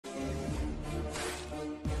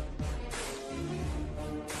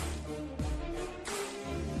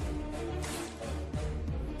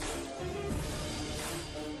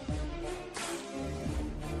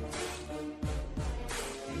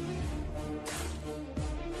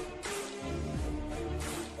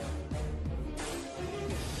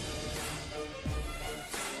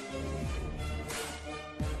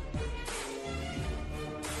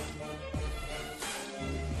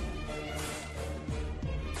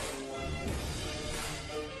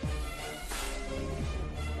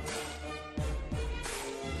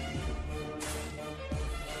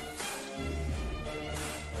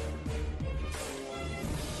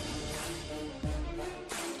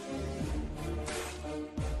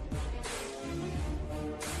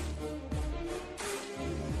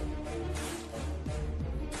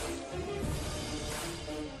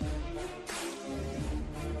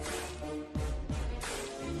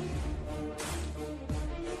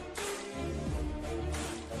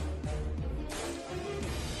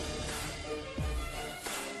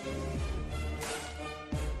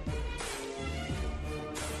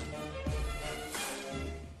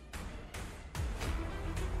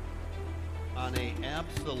on a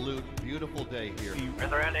absolute beautiful day here.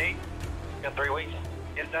 It's around 8. Got 3 weeks.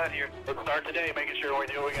 Get it done here. Let's start today, making sure we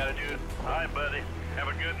do what we gotta do. All right, buddy. Have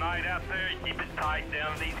a good night out there. Keep it tight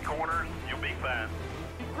down these corners. You'll be fine.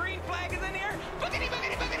 Green flag is in here. Boogity,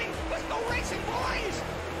 boogity, boogity. Let's go racing, boys.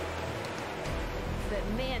 But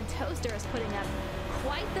man, Toaster is putting up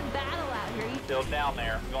quite the battle out here. Still down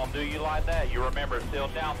there. Gonna do you like that. You remember, still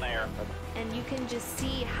down there. And you can just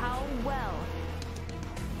see how well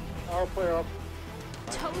I'll clear up.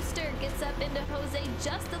 Toaster gets up into Jose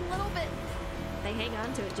just a little bit. They hang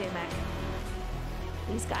on to it, J-Mac.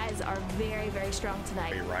 These guys are very, very strong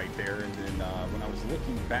tonight. Right there, and then when I was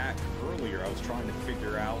looking back earlier, I was trying to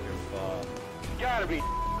figure out if Gotta be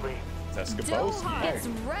clean. Doha gets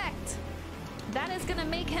wrecked. That is going to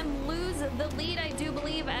make him lose the lead, I do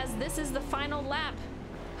believe, as this is the final lap.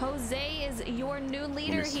 Jose is your new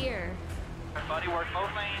leader here. Everybody work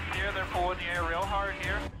both lanes here. They're pulling the air real hard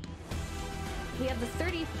here. We have the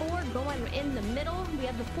 34 going in the middle. We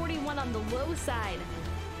have the 41 on the low side.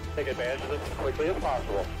 Take advantage of this as quickly as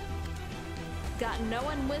possible. Got no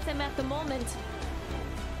one with him at the moment.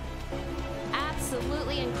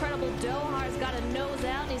 Absolutely incredible. Dohar's got a nose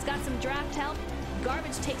out, and he's got some draft help.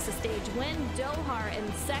 Garbage takes the stage win. Dohar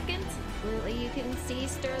in second. You can see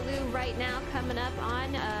Sterlu right now coming up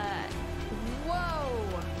on,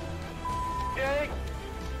 whoa! Okay.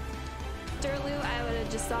 Sterlu, I would have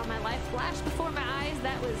just saw my life flash before my eyes.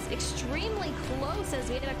 That was extremely close as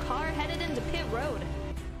we had a car headed into pit road.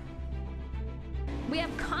 We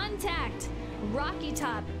have contact. Rocky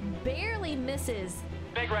Top barely misses.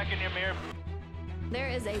 Big wreck in your mirror. There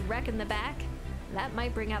is a wreck in the back. That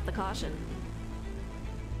might bring out the caution.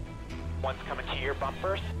 One's coming to your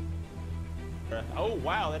bumpers. Oh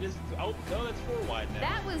wow, that is, oh no, that's 4 wide now.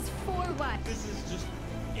 That was 4 wide. This is just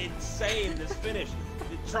insane, this finish.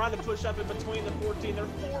 They're trying to push up in between the 14. They're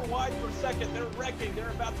 4 wide per second. They're wrecking.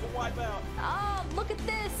 They're about to wipe out. Oh, look at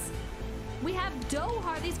this. We have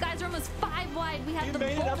Dohar. These guys are almost 5 wide. We have the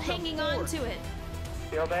bolt hanging on to it.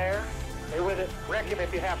 Still there. Stay with it. Wreck him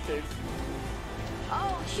if you have to.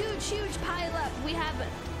 Oh, huge, huge pile up. We have,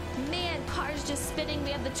 man, cars just spinning.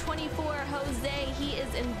 We have the 24, Jose. He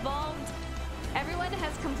is involved. Everyone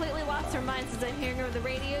has completely lost their minds as I'm hearing over the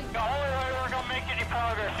radio. The only way we're going to make any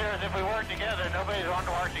progress here is if we work together. Nobody's going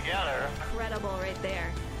to work together. Incredible right there.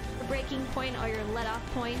 The braking point or your let-off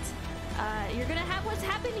point. You're going to have what's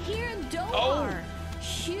happened here in Dohar. Oh.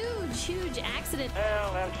 Huge, huge accident.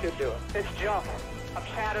 Well, that should do it. It's jump. I'm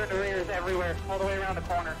shattering the rears everywhere, all the way around the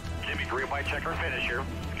corner. Jimmy, green white checker finish here.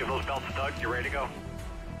 Give those belts a tug. You're ready to go.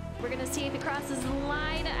 We're going to see if he crosses the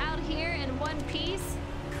line out here in one piece.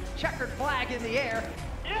 Checkered flag in the air.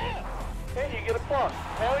 Yeah! Hey, you get a plus.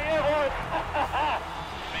 Hell yeah, boy!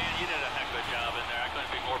 Man, you did a heck of a job in there. I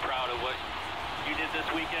couldn't be more proud of what you did this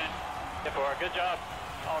weekend. Yeah, for a good job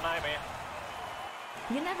all night, man.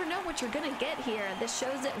 You never know what you're going to get here. This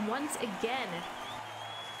shows it once again.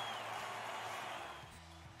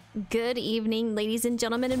 Good evening, ladies and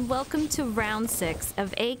gentlemen, and welcome to round 6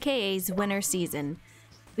 of AKA's winter season.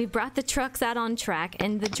 We brought the trucks out on track,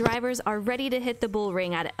 and the drivers are ready to hit the bull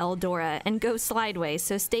ring at Eldora and go slideways,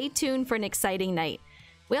 so stay tuned for an exciting night.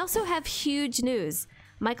 We also have huge news.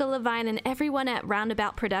 Michael Levine and everyone at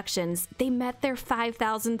Roundabout Productions, they met their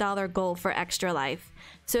 $5,000 goal for Extra Life.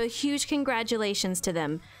 So a huge congratulations to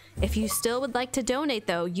them. If you still would like to donate,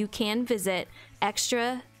 though, you can visit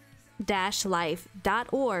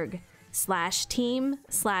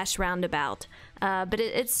extra-life.org/team/roundabout. But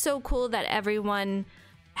it's so cool that everyone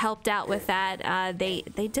helped out with that. They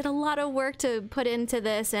did a lot of work to put into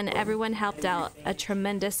this, and everyone helped out a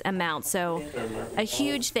tremendous amount. So a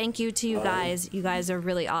huge thank you to you guys. You guys are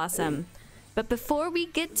really awesome. But before we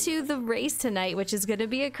get to the race tonight, which is going to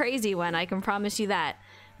be a crazy one, I can promise you that,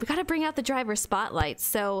 we got to bring out the driver spotlights.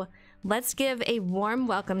 So let's give a warm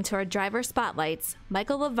welcome to our driver spotlights.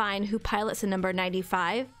 Michael Levine, who pilots the number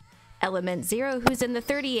 95, Element Zero, who's in the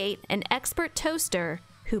 38, and Expert Toaster,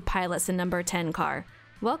 who pilots the number 10 car.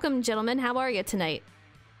 Welcome, gentlemen. How are you tonight?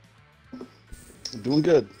 Doing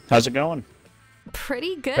good. How's it going?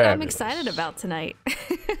 Pretty good. Fabulous. I'm excited about tonight.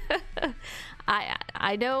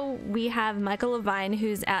 I know we have Michael Levine,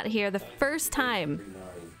 who's out here the first time,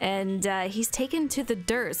 and he's taken to the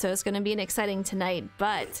dirt, so it's going to be an exciting tonight.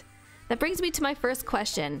 But that brings me to my first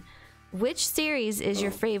question. Which series is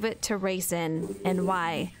your favorite to race in, and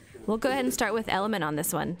why? We'll go ahead and start with Element on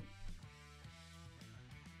this one.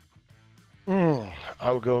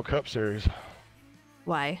 I would go Cup Series.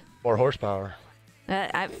 Why? More horsepower.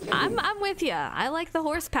 I'm with you. I like the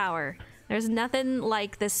horsepower. There's nothing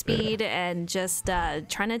like the speed and just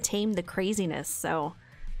trying to tame the craziness. So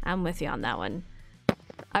I'm with you on that one.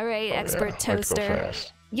 All right, Oh, expert yeah. Like to toaster. go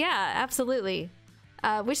fast. Yeah, absolutely.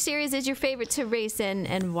 Which series is your favorite to race in,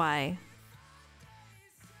 and why?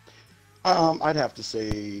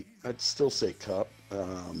 I'd still say Cup.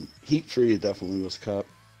 Heat 3 definitely was Cup.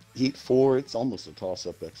 Heat 4, it's almost a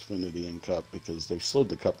toss-up Xfinity and Cup because they've slowed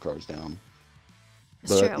the Cup cars down.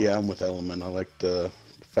 It's But true. yeah, I'm with Element. I like the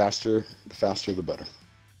faster the better.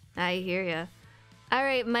 I hear ya. All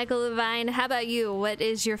right, Michael Levine, how about you? What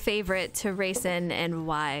is your favorite to race in, and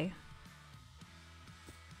why?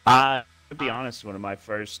 To be honest, one of my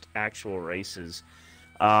first actual races.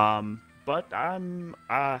 But I'm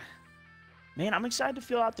excited to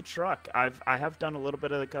fill out the truck. I have done a little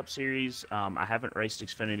bit of the Cup Series. I haven't raced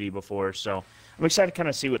Xfinity before, so I'm excited to kind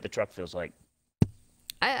of see what the truck feels like.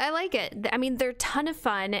 I like it. I mean, they're a ton of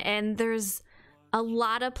fun, and there's a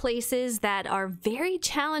lot of places that are very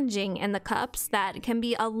challenging in the Cups that can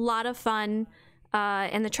be a lot of fun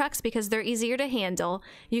in the trucks because they're easier to handle.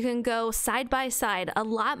 You can go side by side a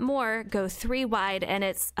lot more, go 3 wide, and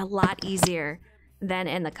it's a lot easier than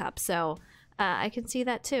in the Cup. So I can see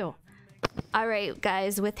that too. All right,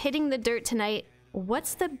 guys, with hitting the dirt tonight,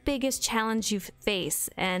 what's the biggest challenge you face?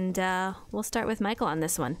 And we'll start with Michael on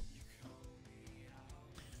this one.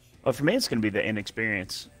 Well, for me, it's going to be the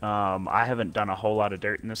inexperience. I haven't done a whole lot of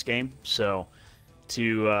dirt in this game, so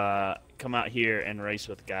to come out here and race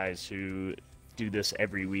with guys who do this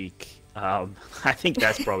every week, I think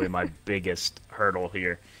that's probably my biggest hurdle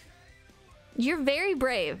here. You're very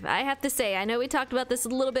brave, I have to say. I know we talked about this a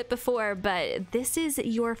little bit before, but this is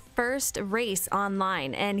your first race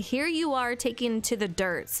online, and here you are taking to the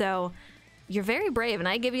dirt, so you're very brave, and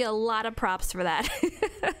I give you a lot of props for that.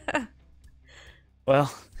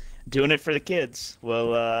 Well, doing it for the kids.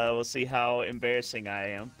 We'll see how embarrassing I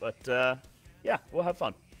am, but yeah, we'll have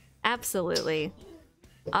fun. Absolutely.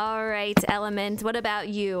 All right, Element, what about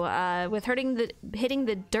you? With hitting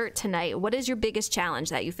the dirt tonight, what is your biggest challenge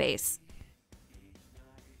that you face?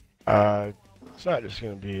 It's not just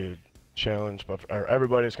going to be a challenge, but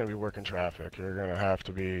everybody's going to be working traffic. You're going to have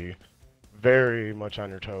to be very much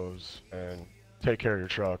on your toes and take care of your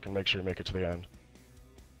truck and make sure you make it to the end.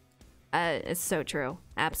 It's so true.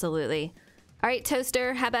 Absolutely. All right,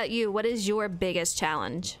 Toaster, how about you? What is your biggest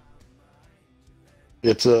challenge?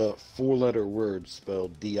 It's a 4-letter word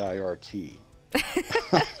spelled DIRT.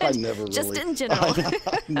 I never really. Just in general. I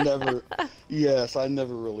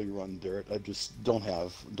never really run dirt. I just don't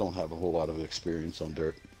have a whole lot of experience on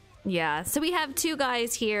dirt. Yeah, so we have 2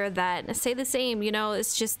 guys here that say the same. You know,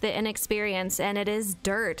 it's just the inexperience, and it is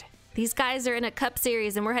dirt. These guys are in a Cup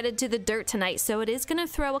Series, and we're headed to the dirt tonight, so it is going to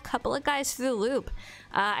throw a couple of guys through the loop.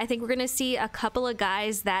 I think we're going to see a couple of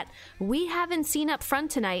guys that we haven't seen up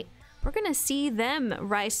front tonight. We're going to see them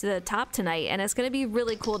rise to the top tonight, and it's going to be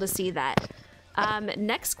really cool to see that.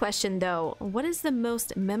 Next question, though. What is the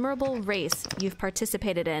most memorable race you've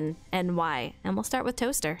participated in, and why? And we'll start with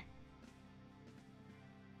Toaster.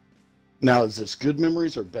 Now, is this good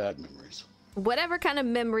memories or bad memories? Whatever kind of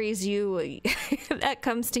memories you that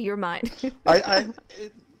comes to your mind.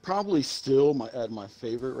 Probably still my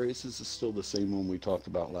favorite races is still the same one we talked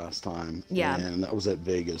about last time. Yeah. And that was at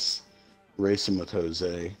Vegas, racing with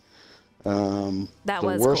Jose.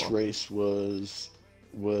 The worst cool. race was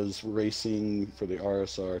racing for the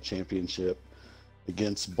RSR championship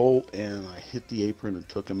against Bolt, and I hit the apron and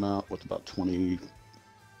took him out with about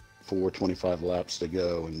 25 laps to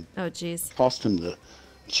go, and Oh, geez. cost him the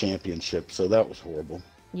championship. So that was horrible.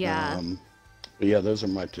 Yeah. But yeah, those are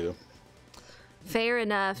my 2. Fair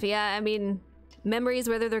enough. Yeah, I mean, memories,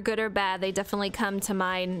 whether they're good or bad, they definitely come to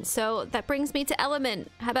mind. So that brings me to Element.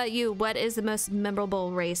 How about you? What is the most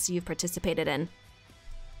memorable race you've participated in?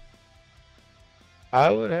 I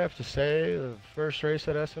would have to say the first race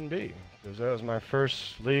at SMB, because that was my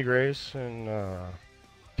first league race in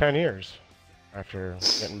 10 years after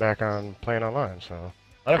getting back on playing online. So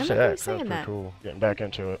I'd have to say that, 'cause that was pretty cool, getting back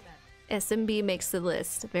into it. SMB makes the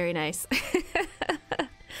list. Very nice.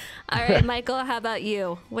 All right, Michael, how about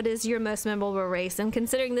you? What is your most memorable race? And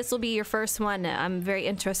considering this will be your first one, I'm very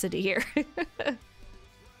interested to hear.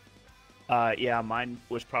 Yeah, mine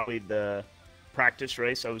was probably the practice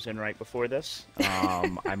race I was in right before this.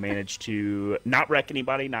 I managed to not wreck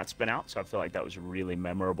anybody, not spin out, so I feel like that was a really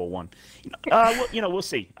memorable one. We'll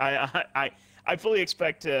see. I fully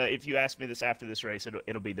expect if you ask me this after this race,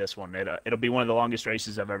 it'll be this one. It'll be one of the longest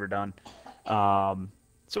races I've ever done.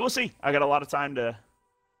 So we'll see. I got a lot of time to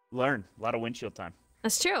learn, a lot of windshield time.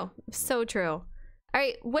 That's true. So true. All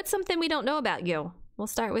right, what's something we don't know about you? We'll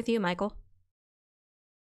start with you, Michael.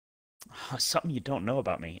 Something you don't know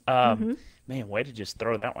about me. Man, way to just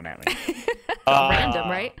throw that one at me. Random,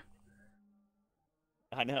 right?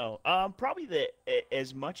 I know. Probably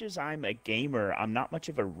as much as I'm a gamer, I'm not much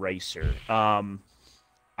of a racer.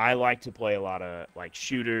 I like to play a lot of like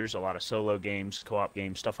shooters, a lot of solo games, co-op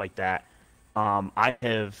games, stuff like that. I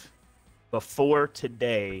have before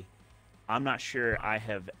today, I'm not sure I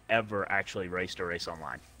have ever actually raced a race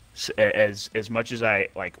online. As much as I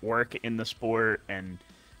like work in the sport and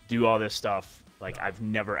do all this stuff, like I've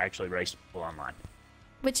never actually raced people online.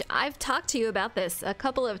 Which I've talked to you about this a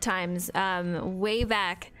couple of times way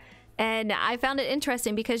back. And I found it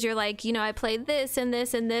interesting because you're like, you know, I played this and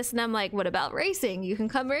this and this. And I'm like, what about racing? You can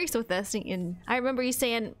come race with us. And I remember you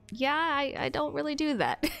saying, yeah, I don't really do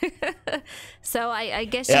that. So I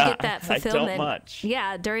guess you get that fulfillment. I don't much.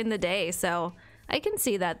 Yeah, during the day. So I can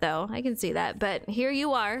see that, though. I can see that. But here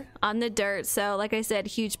you are on the dirt. So like I said,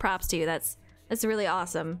 huge props to you. That's really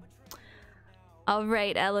awesome. All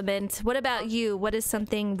right, Element. What about you? What is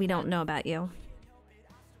something we don't know about you?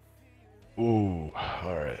 Ooh,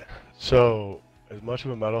 all right. So, as much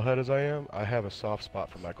of a metalhead as I am, I have a soft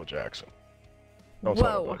spot for Michael Jackson. Don't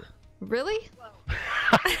tell Whoa. anybody. Really?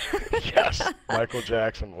 Yes, Michael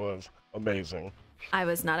Jackson was amazing. I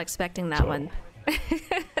was not expecting that one.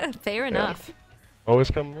 Fair enough. Always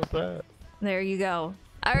coming with that. There you go.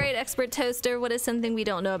 All right, Expert Toaster, what is something we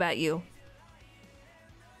don't know about you?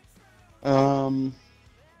 Not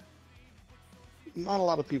a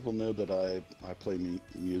lot of people know that I play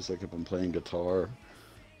music. I've been playing guitar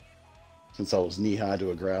since I was knee-high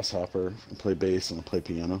to a grasshopper. I play bass and I play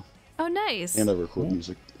piano. Oh, nice. And I record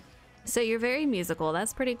music. So you're very musical.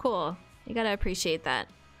 That's pretty cool. You gotta appreciate that.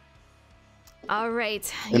 All right.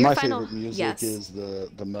 And my favorite music is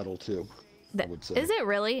the metal too. I would say. Is it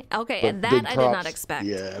really? Okay, But and that big I props, did not expect.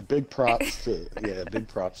 Yeah, big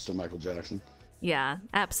props to Michael Jackson. Yeah,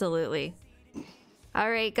 absolutely. All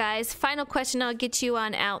right, guys. Final question. I'll get you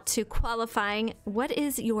on out to qualifying. What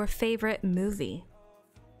is your favorite movie?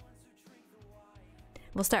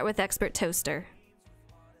 We'll start with Expert Toaster.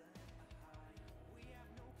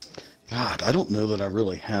 God, I don't know that I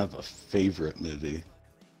really have a favorite movie.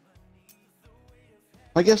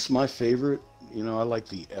 I guess my favorite, you know, I like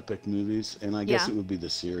the epic movies, and I guess it would be the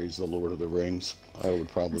series, The Lord of the Rings. I would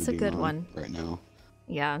probably That's a be good mine one. right now.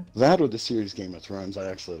 Yeah. That or the series Game of Thrones.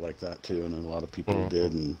 I actually like that too, and a lot of people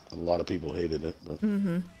did, and a lot of people hated it. But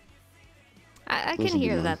I can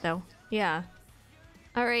hear that, though. Yeah.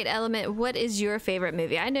 All right, Element, what is your favorite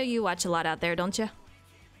movie? I know you watch a lot out there, don't you?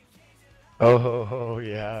 Oh,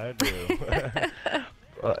 yeah, I do.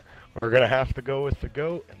 But we're going to have to go with the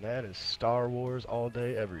GOAT, and that is Star Wars all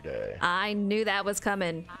day, every day. I knew that was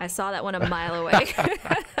coming. I saw that one a mile away.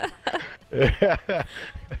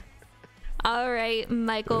 All right,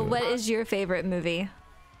 Michael, what is your favorite movie?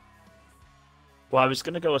 Well, I was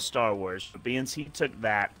going to go with Star Wars, but being he took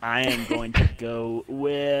that, I am going to go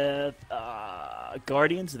with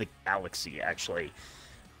Guardians of the Galaxy, actually.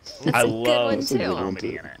 I love the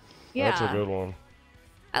comedy in it. Yeah. That's a good one.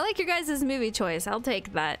 I like your guys' movie choice. I'll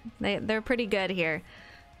take that. They're pretty good here.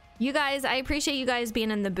 You guys, I appreciate you guys being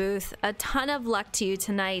in the booth. A ton of luck to you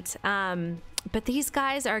tonight. But these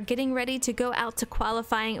guys are getting ready to go out to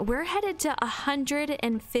qualifying. We're headed to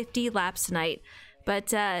 150 laps tonight.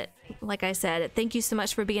 But like I said, thank you so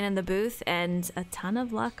much for being in the booth, and a ton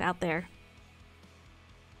of luck out there.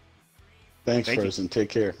 Thanks, Frozen. Take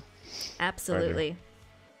care. Absolutely.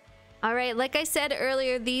 All right, like I said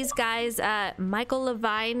earlier, these guys, Michael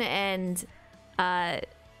Levine and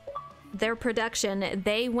their production,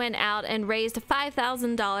 they went out and raised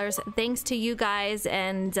 $5,000 thanks to you guys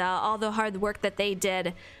and all the hard work that they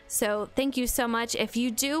did. So thank you so much. If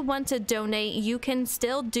you do want to donate, you can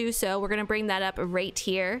still do so. We're going to bring that up right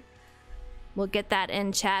here. We'll get that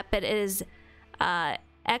in chat, but it is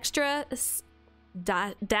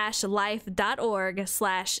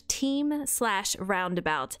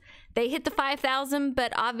extra-life.org/team/roundabout. They hit the 5,000,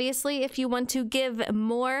 but obviously if you want to give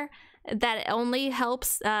more, that only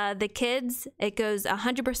helps the kids. It goes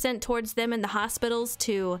 100% towards them in the hospitals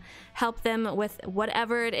to help them with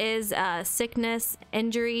whatever it is, sickness,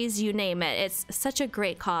 injuries, you name it. It's such a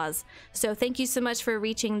great cause. So thank you so much for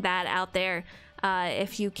reaching that out there.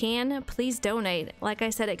 If you can, please donate. Like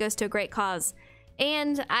I said, it goes to a great cause.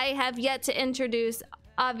 And I have yet to introduce,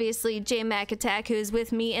 obviously, J-Mac Attack, who's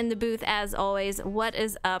with me in the booth as always. What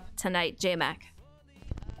is up tonight, J-Mac?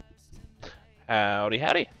 Howdy,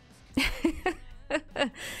 howdy.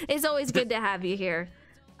 It's always good to have you here.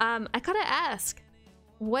 I gotta ask,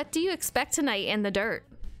 what do you expect tonight in the dirt?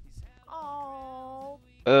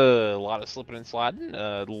 A lot of slipping and sliding.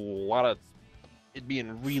 A lot of it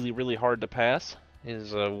being really, really hard to pass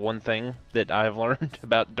is one thing that I've learned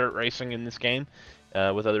about dirt racing in this game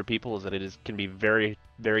with other people, is that can be very,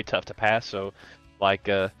 very tough to pass. So like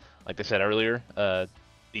they said earlier,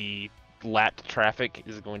 the lapped traffic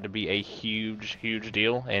is going to be a huge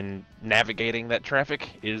deal, and navigating that traffic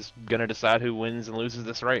is going to decide who wins and loses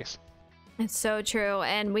this race. It's so true,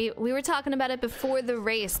 and we were talking about it before the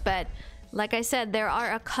race, but like I said, there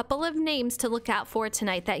are a couple of names to look out for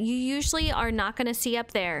tonight that you usually are not going to see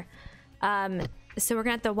up there. So we're going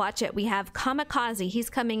to have to watch it. We have Kamikaze. He's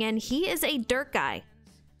coming in. He is a dirt guy,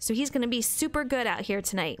 so he's going to be super good out here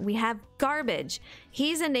tonight. We have Garbage.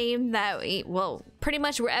 He's a name that, well, pretty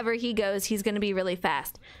much wherever he goes, he's going to be really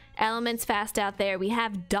fast. Element's fast out there. We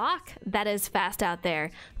have Doc that is fast out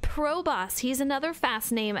there. Pro Boss, he's another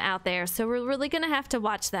fast name out there, so we're really going to have to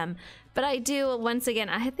watch them. But I do, once again,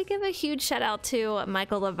 I have to give a huge shout out to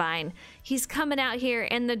Michael Levine. He's coming out here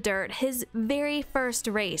in the dirt, his very first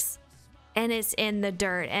race, and it's in the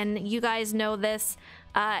dirt. And you guys know this,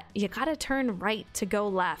 you got to turn right to go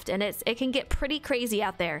left, and it can get pretty crazy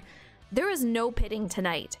out there. There is no pitting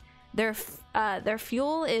tonight. Their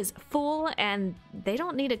fuel is full, and they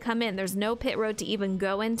don't need to come in. There's no pit road to even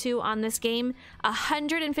go into on this game.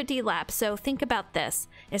 150 laps. So think about this.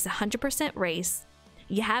 It's a 100% race.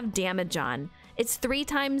 You have damage on. It's 3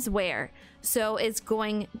 times wear. So it's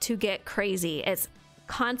going to get crazy. It's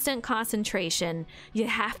constant concentration. You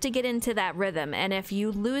have to get into that rhythm. And if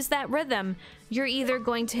you lose that rhythm, you're either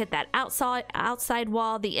going to hit that outside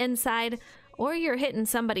wall, the inside, or you're hitting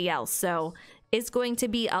somebody else. So it's going to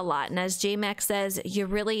be a lot. And as J-Mac says, you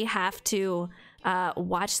really have to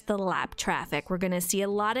watch the lap traffic. We're going to see a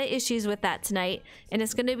lot of issues with that tonight, and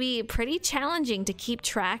it's going to be pretty challenging to keep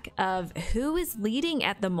track of who is leading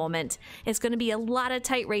at the moment. It's going to be a lot of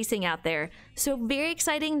tight racing out there. So very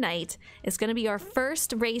exciting night. It's going to be our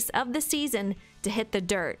first race of the season to hit the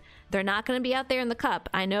dirt. They're not going to be out there in the Cup.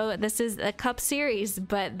 I know this is a Cup series,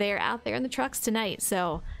 but they're out there in the trucks tonight.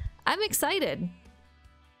 So I'm excited.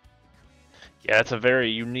 Yeah, it's a very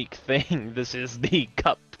unique thing. This is the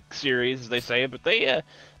Cup series, as they say, but they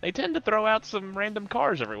tend to throw out some random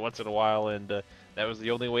cars every once in a while, and that was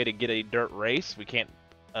the only way to get a dirt race. We can't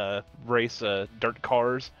race dirt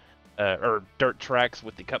cars or dirt tracks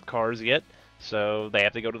with the Cup cars yet, so they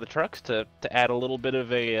have to go to the trucks to add a little bit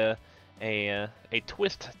of a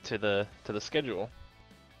twist to the schedule.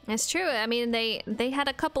 It's true. I mean, they had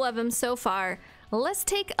a couple of them so far. Let's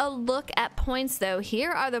take a look at points, though.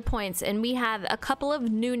 Here are the points, and we have a couple of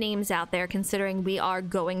new names out there considering we are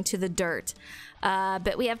going to the dirt.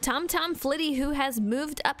 But we have Tom Flitty, who has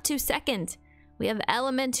moved up to second. We have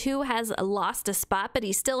Element, who has lost a spot, but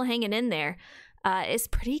he's still hanging in there. It's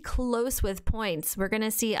pretty close with points. We're going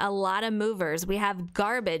to see a lot of movers. We have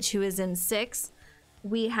Garbage, who is in 6th.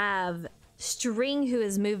 We have String, who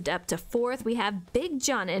has moved up to 4th. We have Big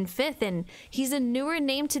John in 5th, and he's a newer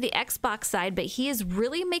name to the Xbox side, but he is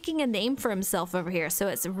really making a name for himself over here. So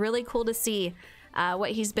it's really cool to see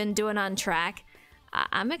what he's been doing on track.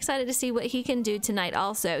 I'm excited to see what he can do tonight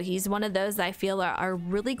also. He's one of those I feel are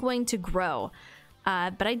really going to grow.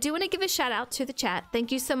 But I do want to give a shout out to the chat.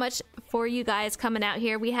 Thank you so much for you guys coming out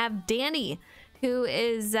here. We have Danny, who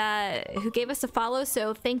gave us a follow,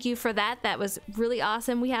 so thank you for that. That was really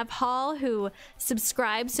awesome. We have Hall, who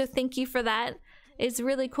subscribed, so thank you for that. It's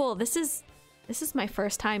really cool. This is my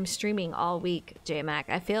first time streaming all week, J-Mac.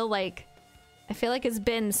 I feel like it's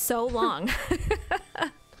been so long.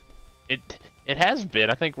 It has been.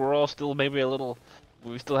 I think we're all still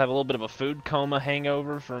we still have a little bit of a food coma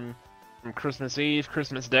hangover from Christmas Eve,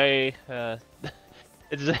 Christmas Day.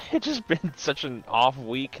 It's just been such an off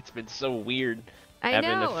week. It's been so weird having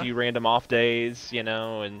a few random off days, you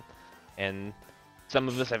know, and some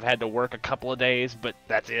of us have had to work a couple of days, but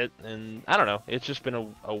that's it. And I don't know. It's just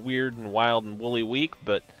been a weird and wild and woolly week,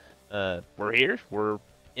 but we're here. We're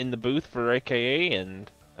in the booth for AKA,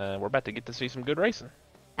 and we're about to get to see some good racing.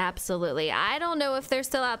 Absolutely. I don't know if they're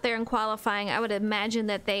still out there in qualifying. I would imagine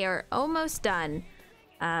that they are almost done.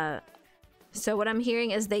 So what I'm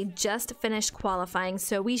hearing is they just finished qualifying,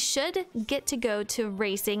 so we should get to go to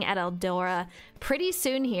racing at Eldora pretty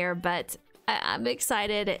soon here, but I'm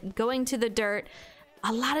excited. Going to the dirt.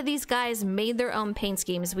 A lot of these guys made their own paint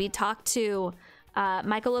schemes. We talked to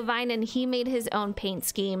Michael Levine, and he made his own paint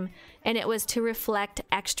scheme, and it was to reflect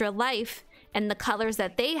Extra Life and the colors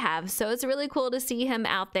that they have, so it's really cool to see him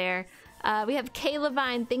out there. We have Kay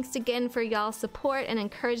Levine. Thanks again for y'all's support and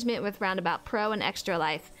encouragement with Roundabout Pro and Extra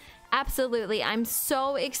Life. Absolutely. I'm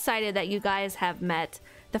so excited that you guys have met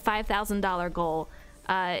the $5,000 goal.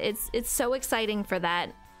 It's so exciting for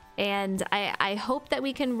that. And I hope that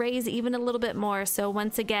we can raise even a little bit more. So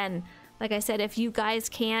once again, like I said, if you guys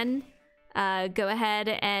can go ahead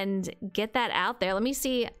and get that out there. Let me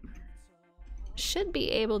see. Should be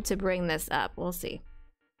able to bring this up. We'll see.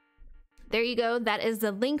 there you go. That is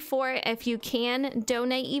the link for it. If you can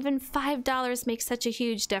donate, even $5 makes such a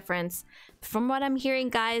huge difference. From what I'm hearing,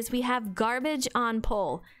 guys, we have Garbage on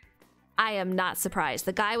pole. I am not surprised.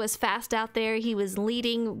 The guy was fast out there. He was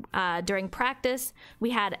leading during practice.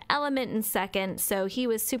 We had Element in second, so he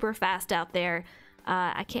was super fast out there.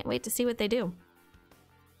 I can't wait to see what they do.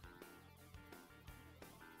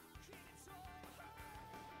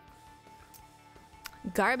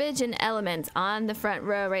 Garbage and Element on the front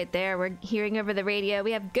row right there. We're hearing over the radio.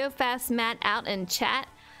 We have Go Fast Matt out in chat.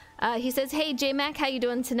 He says, hey, J-Mac, how you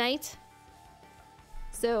doing tonight?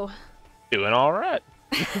 So... Doing all right.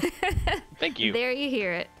 Thank you. There you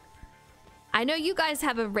hear it. I know you guys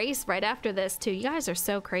have a race right after this, too. You guys are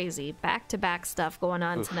so crazy. Back-to-back stuff going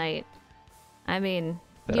on tonight. I mean,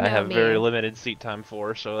 that you know I have me. very limited seat time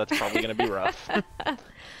for, so that's probably going to be rough.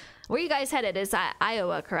 Where you guys headed is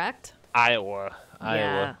Iowa, correct? Iowa.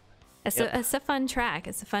 Yeah. It's a fun track.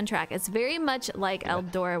 It's a fun track. It's very much like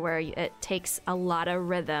Eldora, where it takes a lot of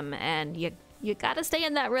rhythm, and you got to stay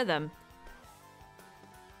in that rhythm.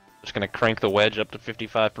 Just going to crank the wedge up to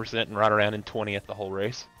 55% and ride around in 20th the whole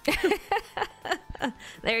race.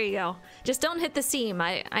 There you go. Just don't hit the seam.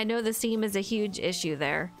 I know the seam is a huge issue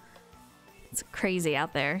there. It's crazy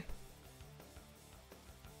out there.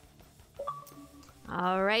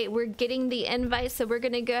 All right, we're getting the invite, so we're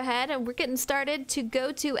going to go ahead and we're getting started to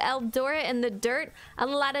go to Eldora in the dirt. A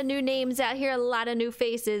lot of new names out here, a lot of new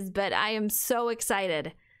faces, but I am so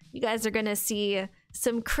excited. You guys are going to see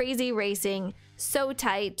some crazy racing, so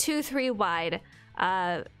tight, 2-3 wide,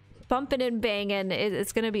 bumping and banging.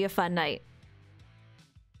 It's going to be a fun night.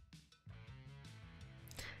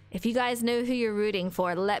 If you guys know who you're rooting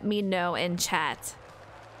for, let me know in chat.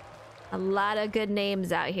 A lot of good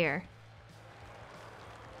names out here.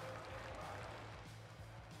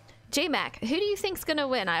 J-Mac, who do you think's gonna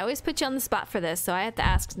win? I always put you on the spot for this, so I have to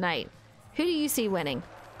ask tonight. Who do you see winning?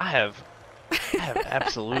 I have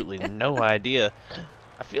absolutely no idea.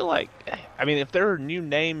 I feel like, I mean, if there are new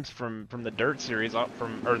names from the Dirt series, or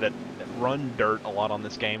that run Dirt a lot on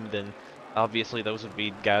this game, then obviously those would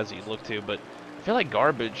be guys that you look to. But I feel like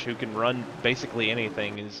Garbage, who can run basically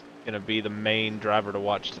anything, is gonna be the main driver to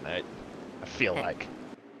watch tonight. I feel like.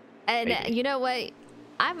 And maybe. You know what?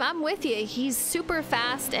 I'm with you. He's super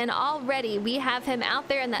fast, and already we have him out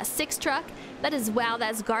there in that 6 truck. That is, wow,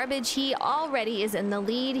 that's Garbage. He already is in the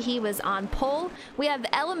lead. He was on pole. We have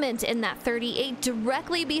Element in that 38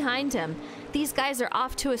 directly behind him. These guys are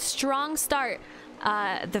off to a strong start.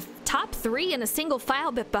 The top 3 in a single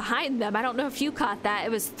file, but behind them, I don't know if you caught that.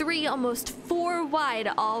 It was 3, almost 4 wide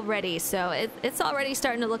already. So it's already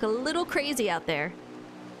starting to look a little crazy out there.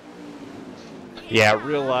 Yeah,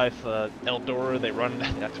 real life Eldora, they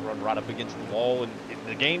have to run right up against the wall, and in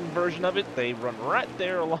the game version of it, they run right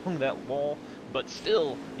there along that wall. But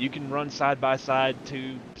still, you can run side by side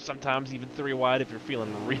to sometimes even 3 wide if you're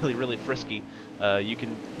feeling really, really frisky. You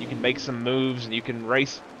can make some moves, and you can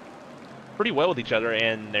race pretty well with each other.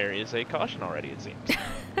 And there is a caution already, it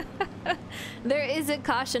seems. There is a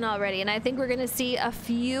caution already, and I think we're going to see a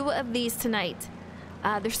few of these tonight.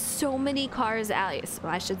 There's so many cars out,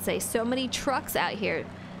 I should say, so many trucks out here.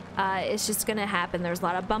 It's just gonna happen. There's a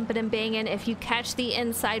lot of bumping and banging. If you catch the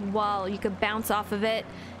inside wall, you could bounce off of it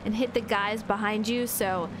and hit the guys behind you.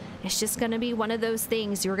 So it's just gonna be one of those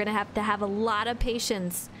things. You're gonna have a lot of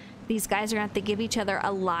patience. These guys are gonna have to give each other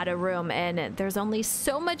a lot of room, and there's only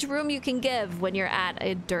so much room you can give when you're at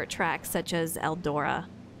a dirt track such as Eldora.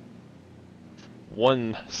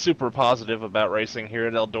 One super positive about racing here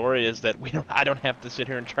at Eldora is that I don't have to sit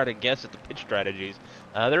here and try to guess at the pitch strategies.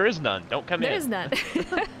 There is none. Don't come in. There is none.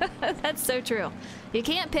 That's so true. You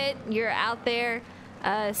can't pit. You're out there,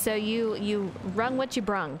 so you rung what you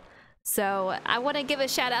brung. So I want to give a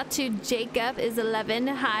shout out to Jacob is 11.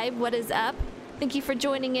 Hi, what is up? Thank you for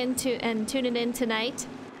joining in and tuning in tonight.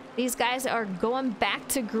 These guys are going back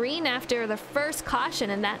to green after the first caution,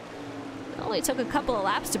 and that only took a couple of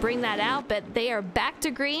laps to bring that out, but they are back to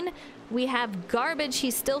green. We have Garbage.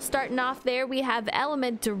 He's still starting off there. We have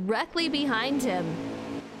Element directly behind him.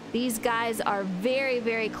 These guys are very,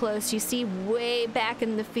 very close. You see way back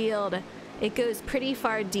in the field. It goes pretty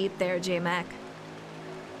far deep there, J-Mac.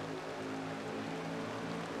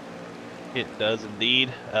 It does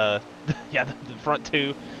indeed. Yeah, the front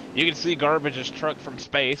 2. You can see Garbage's truck from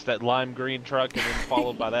space, that lime green truck, and then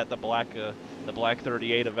followed by that the black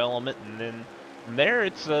 38 of Element, and then from there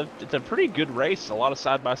it's a pretty good race. A lot of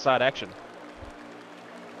side-by-side action.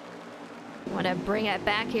 Want to bring it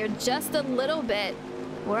back here just a little bit.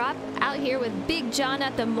 We're out here with Big John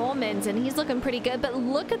at the moment, and he's looking pretty good. But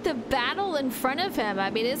look at the battle in front of him. I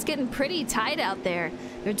mean, it's getting pretty tight out there.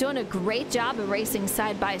 They're doing a great job of racing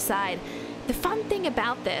side by side. The fun thing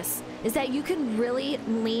about this is that you can really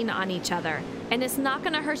lean on each other, and it's not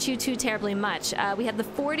going to hurt you too terribly much. We have the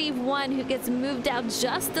 41 who gets moved out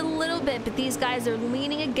just a little bit, but these guys are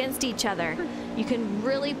leaning against each other. You can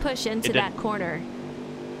really push into that corner.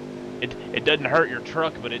 It doesn't hurt your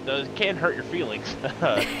truck, but it can hurt your feelings.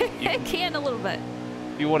 It can a little bit.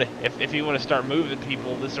 If you want to start moving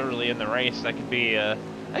people this early in the race, that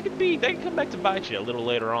can come back to bite you a little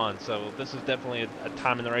later on. So this is definitely a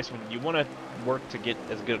time in the race when you want to work to get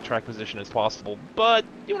as good a track position as possible, but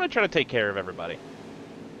you want to try to take care of everybody.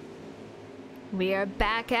 We are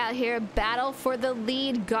back out here. Battle for the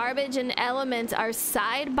lead. Garbage and Element are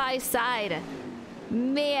side by side.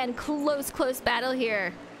 Man, close battle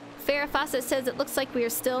here. Farrah Fawcett says it looks like we are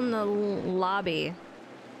still in the lobby.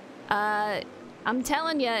 I'm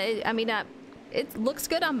telling you, it looks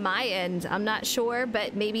good on my end. I'm not sure,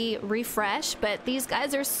 but maybe refresh. But these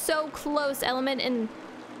guys are so close. Element and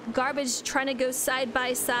Garbage trying to go side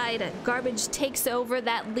by side. Garbage takes over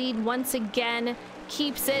that lead once again,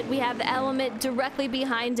 keeps it. We have Element directly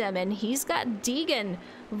behind him, and he's got Deegan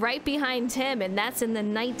right behind him, and that's in the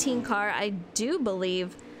 19 car, I do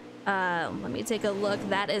believe. Let me take a look.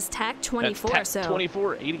 That is TAC 24. That's TAC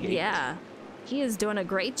 24, 88. Yeah, he is doing a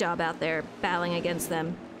great job out there battling against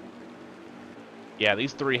them. Yeah,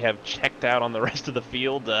 these three have checked out on the rest of the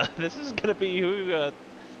field. This is going to be who...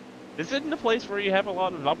 this isn't a place where you have a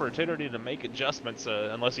lot of opportunity to make adjustments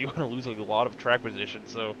unless you want to lose a lot of track position.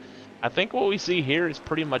 So I think what we see here is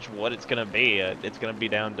pretty much what it's going to be. It's going to be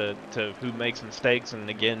down to who makes mistakes and,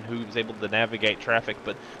 again, who's able to navigate traffic.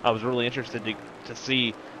 But I was really interested to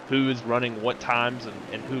see who is running what times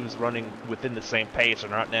and who's running within the same pace.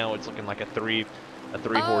 And right now it's looking like a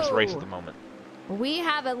three-horse race at the moment. We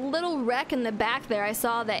have a little wreck in the back there. I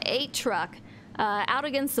saw the 8 truck out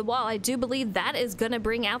against the wall. I do believe that is going to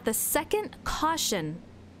bring out the second caution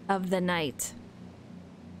of the night.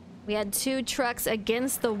 We had 2 trucks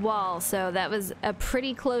against the wall, so that was a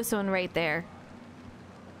pretty close one right there.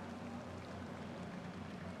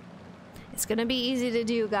 It's going to be easy to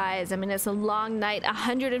do, guys. I mean, it's a long night,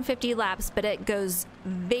 150 laps, but it goes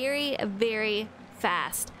very, very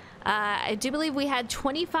fast. I do believe we had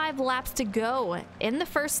 25 laps to go in the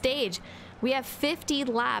first stage. We have 50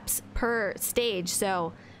 laps per stage,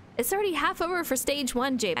 so it's already half over for stage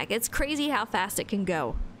 1, J-Mac. It's crazy how fast it can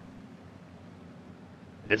go.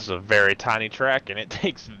 This is a very tiny track, and it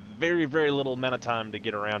takes very, very little amount of time to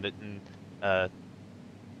get around it, and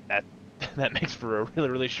that makes for a really,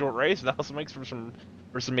 really short race. It also makes for some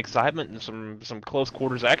excitement and some close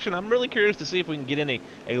quarters action. I'm really curious to see if we can get in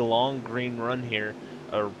a long green run here,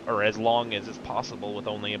 or as long as is possible with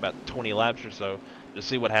only about 20 laps or so, to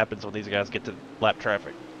see what happens when these guys get to lap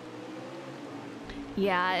traffic.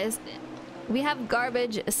 Yeah, we have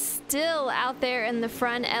Garbage still out there in the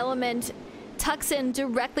front. Element tucks in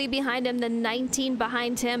directly behind him, the 19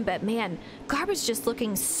 behind him, but man, Garbage just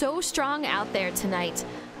looking so strong out there tonight.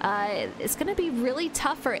 It's going to be really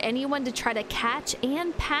tough for anyone to try to catch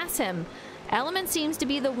and pass him. Element seems to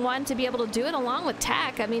be the one to be able to do it along with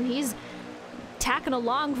TAC. I mean, he's tacking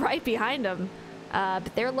along right behind him,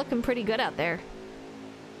 but they're looking pretty good out there.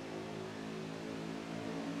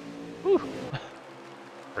 Whew.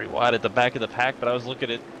 Pretty wide at the back of the pack, but I was looking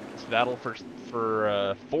at this battle for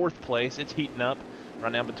 4th place. It's heating up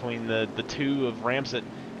right now between the 2 of Ramsett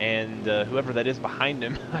and whoever that is behind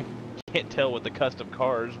him. I can't tell with the custom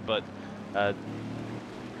cars, but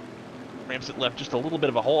Ramsett left just a little bit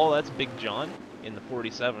of a hole. That's Big John in the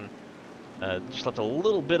 47. Just left a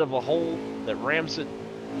little bit of a hole that Ramsett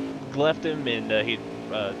left him, and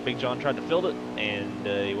Big John tried to fill it, and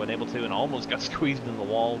he wasn't able to, and almost got squeezed in the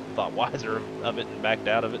wall. Thought wiser of it and backed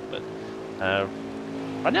out of it, but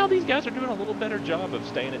right now these guys are doing a little better job of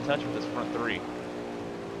staying in touch with this front 3.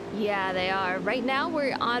 Yeah, they are. Right now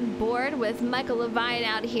we're on board with Michael Levine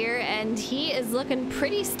out here, and he is looking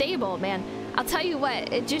pretty stable, man. I'll tell you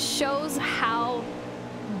what, it just shows how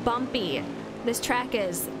bumpy this track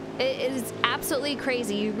is. It is absolutely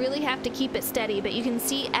crazy. You really have to keep it steady, but you can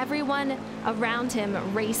see everyone around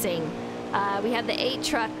him racing. We have the 8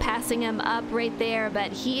 truck passing him up right there,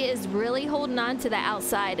 but he is really holding on to the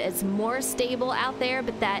outside. It's more stable out there,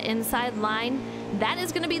 but that inside line, that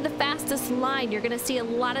is going to be the fastest line. You're going to see a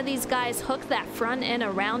lot of these guys hook that front end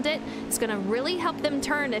around it. It's going to really help them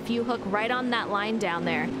turn if you hook right on that line down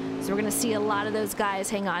there. So we're going to see a lot of those guys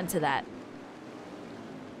hang on to that.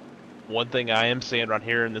 One thing I am seeing right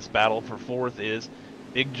here in this battle for 4th is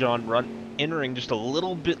Big John entering just a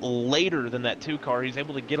little bit later than that 2 car. He's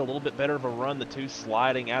able to get a little bit better of a run. The 2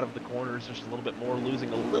 sliding out of the corners just a little bit more,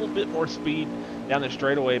 losing a little bit more speed down the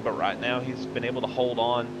straightaway. But right now he's been able to hold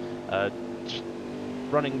on, just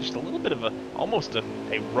running just a little bit of almost a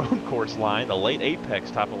road course line, a late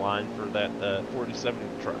apex type of line for that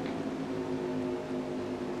 47 truck.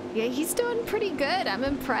 Yeah, he's doing pretty good. I'm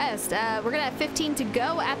impressed. We're going to have 15 to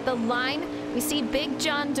go at the line. We see Big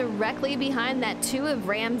John directly behind that 2 of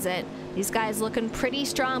Ramsett. These guys looking pretty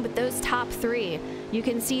strong, but those top 3, you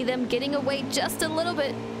can see them getting away just a little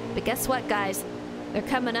bit. But guess what, guys? They're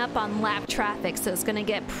coming up on lap traffic, so it's going to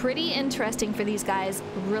get pretty interesting for these guys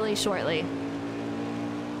really shortly.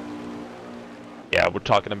 Yeah, we're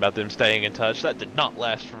talking about them staying in touch. That did not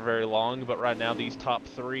last for very long, but right now these top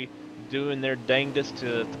 3 doing their dangdest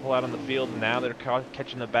to pull out on the field, and now they're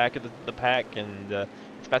catching the back of the pack, and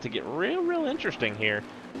it's about to get real interesting here.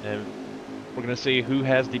 And we're going to see who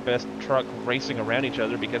has the best truck racing around each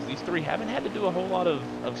other, because these 3 haven't had to do a whole lot of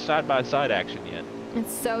side-by-side action yet.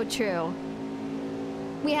 It's so true.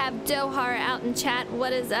 We have Dohar out in chat.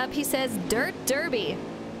 What is up? He says Dirt Derby.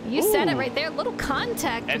 You said it right there. Little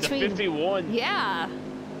contact and between... And the 51. Yeah.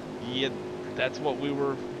 Yeah, that's what we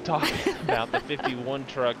were talking about. The 51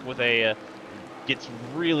 truck with gets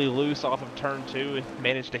really loose off of turn 2 and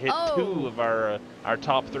managed to hit 2 of our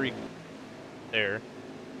top 3 there.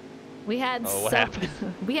 We had what happened?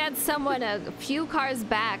 We had someone a few cars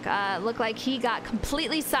back look like he got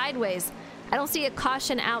completely sideways. I don't see a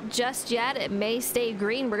caution out just yet. It may stay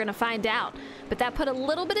green. We're going to find out. But that put a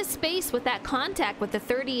little bit of space with that contact with the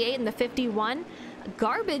 38 and the 51.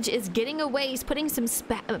 Garbage is getting away. He's putting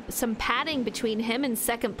some padding between him and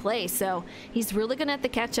second place. So he's really going to have to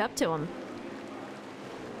catch up to him.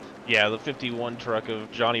 Yeah, the 51 truck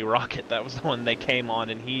of Johnny Rocket, that was the one they came on,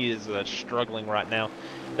 and he is struggling right now.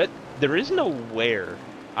 There is no wear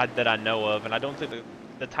that I know of, and I don't think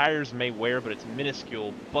the tires may wear, but it's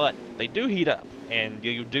minuscule, but they do heat up, and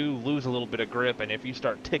you do lose a little bit of grip, and if you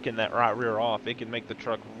start ticking that right rear off, it can make the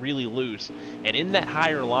truck really loose. And in that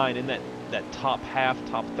higher line, in that top half,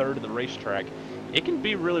 top third of the racetrack, it can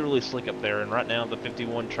be really slick up there, and right now the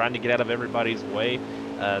 51 trying to get out of everybody's way.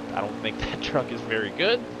 I don't think that truck is very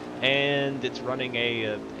good, and it's running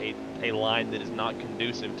a line that is not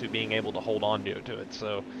conducive to being able to hold on to it.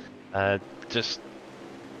 So just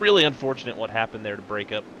really unfortunate what happened there to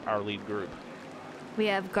break up our lead group. We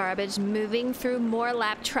have Garbage moving through more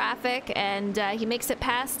lap traffic, and he makes it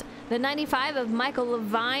past the 95 of Michael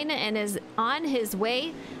Levine and is on his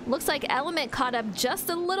way. Looks like Element caught up just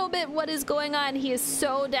a little bit. What is going on? He is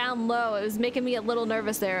so down low. It was making me a little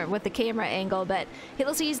nervous there with the camera angle, but he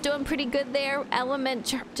looks like he's doing pretty good there.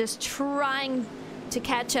 Element just trying to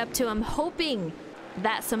catch up to him, hoping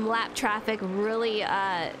that some lap traffic really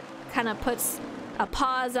kind of puts a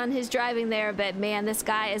pause on his driving there. But man, this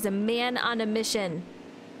guy is a man on a mission.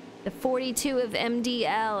 The 42 of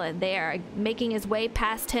MDL, and they are making his way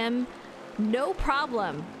past him. No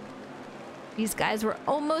problem. These guys were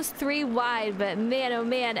almost 3 wide, but man, oh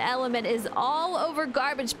man, Element is all over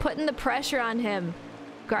Garbage, putting the pressure on him.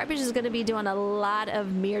 Garbage is going to be doing a lot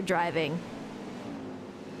of mirror driving.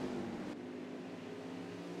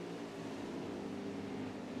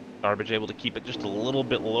 Garbage able to keep it just a little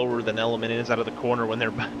bit lower than Element is out of the corner when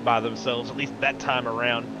they're by themselves, at least that time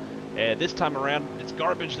around. This time around, it's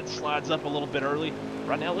Garbage that slides up a little bit early.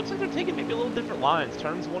 Right now, it looks like they're taking maybe a little different lines.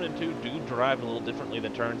 Turns 1 and 2 do drive a little differently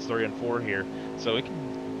than turns 3 and 4 here. So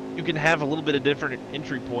you can have a little bit of different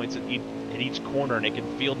entry points at each corner, and it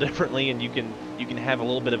can feel differently, and you can have a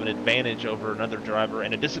little bit of an advantage over another driver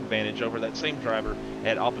and a disadvantage over that same driver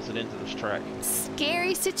at opposite ends of this track.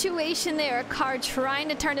 Scary situation there. A car trying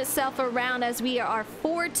to turn itself around as we are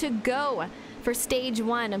 4 to go for stage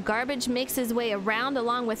 1. Garbage makes his way around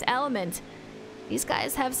along with Element. These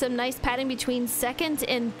guys have some nice padding between second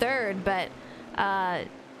and third, but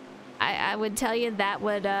I would tell you that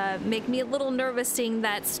would make me a little nervous seeing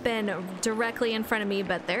that spin directly in front of me,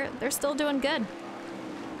 but they're still doing good.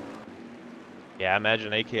 Yeah, I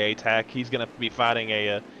imagine AKA Tack, he's going to be fighting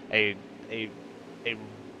a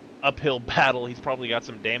uphill battle. He's probably got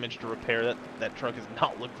some damage to repair. That truck has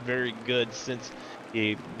not looked very good since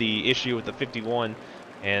the issue with the 51,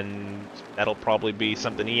 and that'll probably be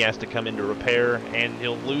something he has to come in to repair, and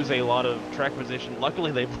he'll lose a lot of track position.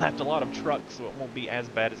 Luckily, they've lapped a lot of trucks, so it won't be as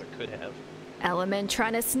bad as it could have. Element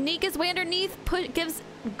trying to sneak his way underneath, gives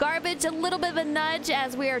Garbage a little bit of a nudge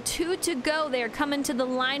as we are 2 to go. They're coming to the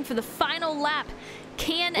line for the final lap.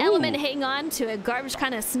 Can Element hang on to it? Garbage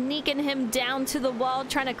kind of sneaking him down to the wall,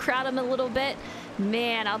 trying to crowd him a little bit.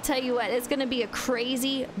 Man, I'll tell you what, it's going to be a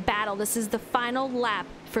crazy battle. This is the final lap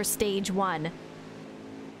for stage 1.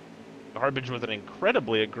 Garbage with an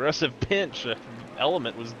incredibly aggressive pinch.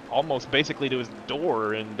 Element was almost basically to his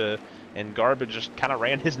door, and Garbage just kind of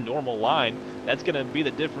ran his normal line. That's going to be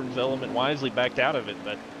the difference. Element wisely backed out of it,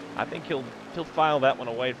 but I think he'll file that one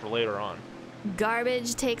away for later on.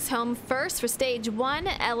 Garbage takes home first for stage 1,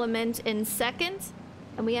 Element in second,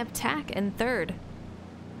 and we have Tack in third.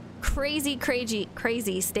 Crazy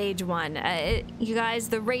stage 1. You guys,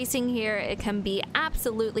 the racing here, it can be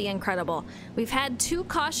absolutely incredible. We've had 2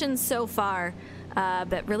 cautions so far,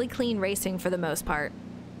 but really clean racing for the most part.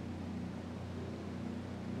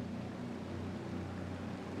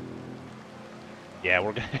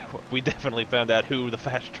 Yeah, we definitely found out who the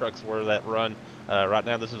fast trucks were that run. Right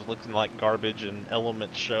now, this is looking like Garbage and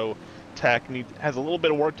Element show. Tack has a little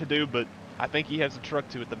bit of work to do, but I think he has the truck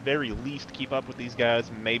to, at the very least, keep up with these guys,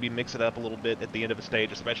 maybe mix it up a little bit at the end of a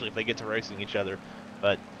stage, especially if they get to racing each other.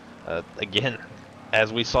 But, again,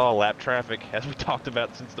 as we saw, lap traffic, as we talked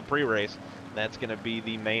about since the pre-race, that's going to be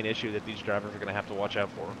the main issue that these drivers are going to have to watch out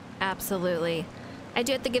for. Absolutely. I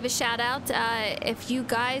do have to give a shout out. If you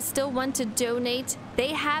guys still want to donate,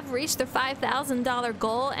 they have reached their $5,000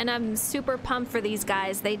 goal, and I'm super pumped for these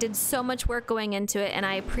guys. They did so much work going into it, and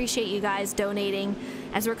I appreciate you guys donating.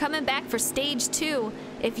 As we're coming back for stage 2,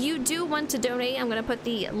 if you do want to donate, I'm going to put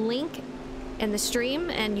the link in the stream,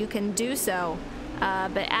 and you can do so.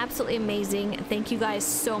 But absolutely amazing. Thank you guys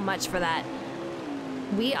so much for that.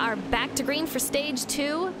 We are back to green for stage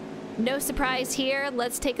 2. No surprise here.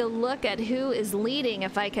 Let's take a look at who is leading,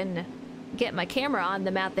 if I can get my camera on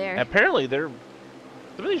them out there. Apparently, some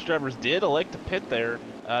of these drivers did elect to pit there.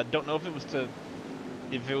 Don't know if it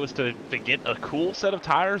was to get a cool set of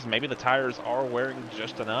tires. Maybe the tires are wearing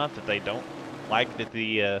just enough that they don't like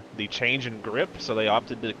the change in grip, so they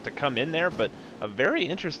opted to come in there. But a very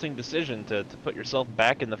interesting decision to put yourself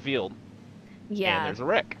back in the field. Yeah. And there's a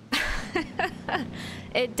wreck.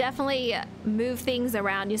 It definitely moved things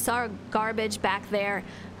around. You saw Garbage back there.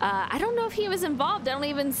 I don't know if he was involved. I don't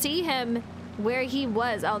even see him where he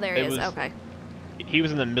was. Oh, there he is. Okay. He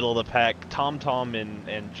was in the middle of the pack. Tom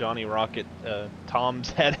and Johnny Rocket.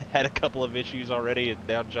 Tom's had a couple of issues already, and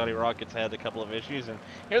now Johnny Rocket's had a couple of issues, and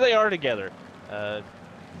here they are together.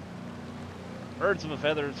 Birds of a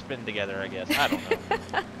feather spin together, I guess. I don't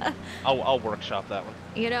know. I'll workshop that one.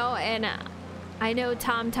 You know, and I know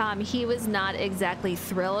Tom, he was not exactly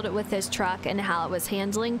thrilled with his truck and how it was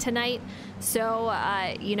handling tonight. So,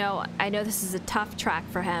 you know, I know this is a tough track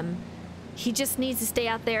for him. He just needs to stay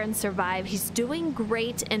out there and survive. He's doing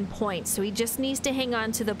great in points, so he just needs to hang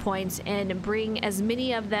on to the points and bring as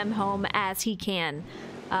many of them home as he can.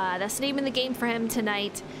 That's the name of the game for him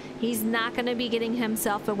tonight. He's not going to be getting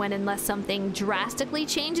himself a win unless something drastically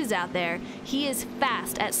changes out there. He is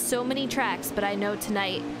fast at so many tracks, but I know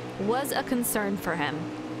tonight was a concern for him.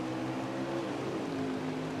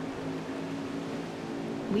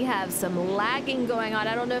 We have some lagging going on.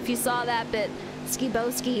 I don't know if you saw that, but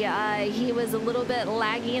Skiboski, he was a little bit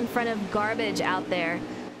laggy in front of Garbage out there.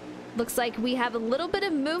 Looks like we have a little bit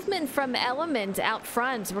of movement from Element out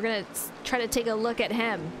front. We're going to try to take a look at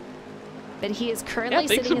him. But he is currently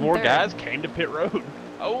sitting in third. I think some more guys came to pit road.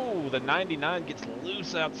 Oh, the 99 gets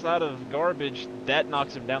loose outside of Garbage. That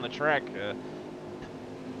knocks him down the track.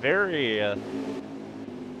 Very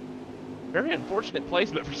unfortunate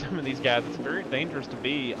placement for some of these guys. It's very dangerous to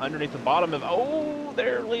be underneath the bottom of. Oh,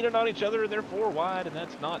 they're leaning on each other and they're 4 wide, and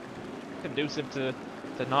that's not conducive to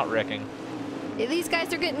not wrecking. These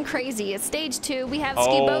guys are getting crazy. It's stage 2. We have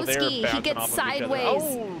Skiboski. He gets sideways.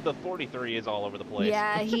 Oh, the 43 is all over the place.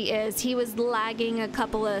 Yeah, he is. He was lagging a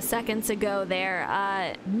couple of seconds ago there.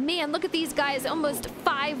 Man, look at these guys. Almost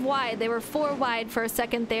 5 wide. They were 4 wide for a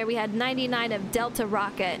second there. We had 99 of Delta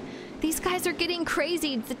Rocket. These guys are getting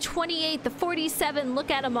crazy. The 28, the 47. Look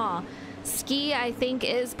at them all. Ski, I think,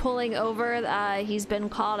 is pulling over. He's been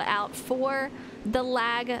called out for the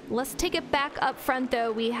lag. Let's take it back up front,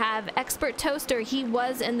 though. We have Expert Toaster. He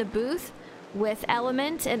was in the booth with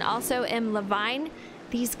Element and also M. Levine.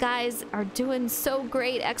 These guys are doing so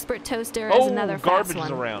great. Expert Toaster is another fast one. Garbage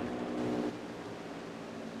is around.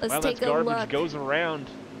 Let's take a look. Garbage goes around.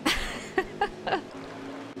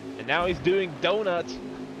 And now he's doing donuts.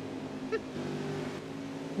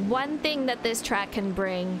 One thing that this track can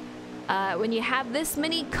bring, when you have this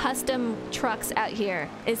many custom trucks out here,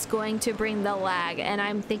 it's going to bring the lag, and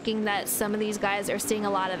I'm thinking that some of these guys are seeing a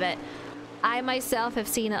lot of it. I myself have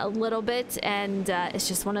seen a little bit, and it's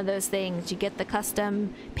just one of those things. You get the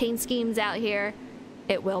custom paint schemes out here,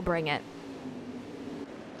 it will bring it.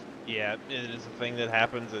 Yeah, it is a thing that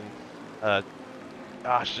happens, and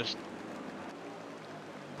gosh, just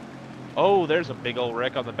Oh, there's a big old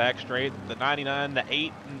wreck on the back straight. The 99, the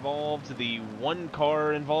 8 involved, the 1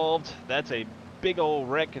 car involved. That's a big old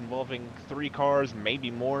wreck involving 3 cars,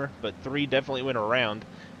 maybe more, but 3 definitely went around.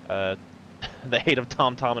 The 8 of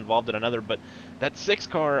Tom Tom involved in another, but that 6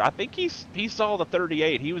 car, I think he saw the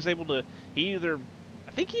 38. He was able to,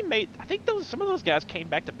 I think some of those guys came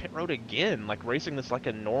back to pit road again, like racing this like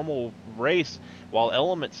a normal race, while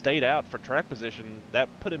Element stayed out for track position. That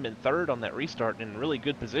put him in 3rd on that restart in really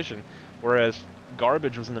good position, whereas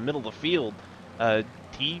Garbage was in the middle of the field.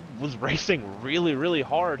 He was racing really, really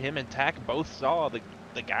hard. Him and Tack both saw the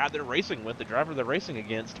guy they're racing with, the driver they're racing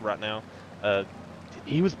against right now.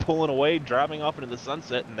 He was pulling away, driving off into the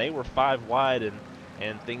sunset, and they were 5 wide,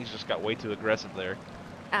 and things just got way too aggressive there.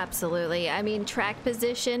 Absolutely. I mean, track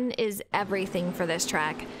position is everything for this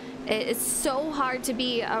track. It's so hard to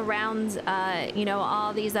be around, you know,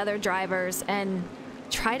 all these other drivers and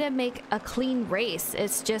try to make a clean race.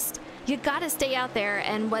 It's just, you gotta stay out there,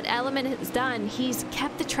 and what Element has done, he's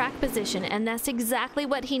kept the track position, and that's exactly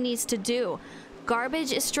what he needs to do.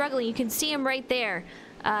 Garbage is struggling. You can see him right there.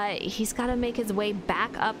 He's got to make his way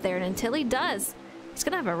back up there, and until he does, he's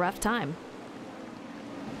gonna have a rough time.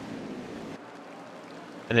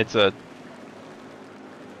 And it's a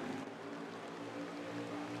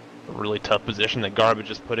really tough position that Garbage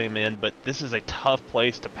has put him in, but this is a tough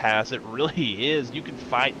place to pass. It really is. You can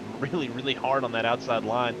fight really, really hard on that outside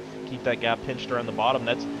line, keep that guy pinched around the bottom.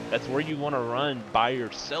 That's where you want to run by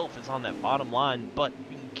yourself, is on that bottom line, but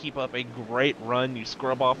you can keep up a great run. You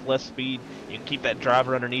scrub off less speed. You can keep that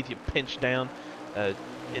driver underneath you pinched down.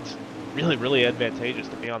 It's really, really advantageous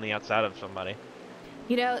to be on the outside of somebody.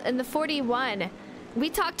 You know, in the 41, we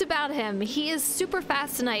talked about him. He is super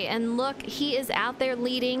fast tonight, and look, he is out there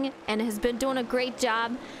leading and has been doing a great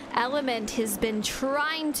job. Element has been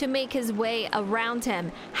trying to make his way around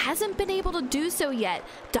him. Hasn't been able to do so yet.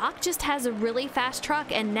 Doc just has a really fast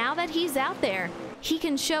truck, and now that he's out there, he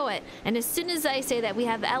can show it. And as soon as I say that, we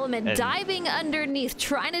have Element diving underneath,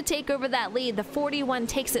 trying to take over that lead. The 41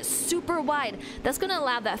 takes it super wide. That's going to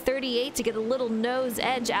allow that 38 to get a little nose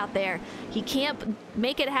edge out there. He can't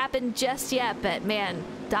make it happen just yet, but man,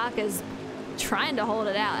 Doc is trying to hold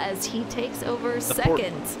it out as he takes over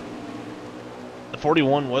second. The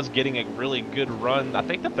 41 was getting a really good run. I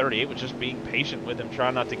think the 38 was just being patient with him,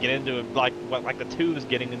 trying not to get into it like the 2 is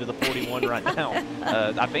getting into the 41 right now.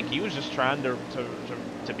 I think he was just trying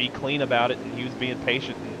to be clean about it, and he was being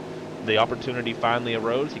patient. And the opportunity finally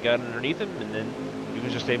arose. He got underneath him, and then he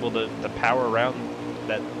was just able to power around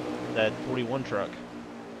that 41 truck.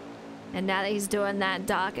 And now that he's doing that,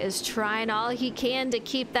 Doc is trying all he can to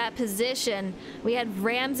keep that position. We had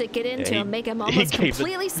Ramsey get into him, make him almost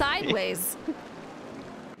completely sideways.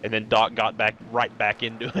 And then Doc got right back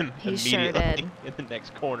into him he immediately sure did. in the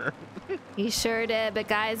next corner. He sure did. But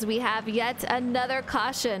guys, we have yet another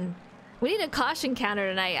caution. We need a caution counter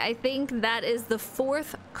tonight. I think that is the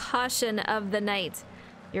 4th caution of the night.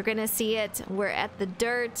 You're going to see it. We're at the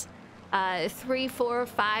dirt, 3, 4,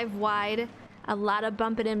 5 wide. A lot of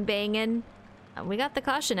bumping and banging. We got the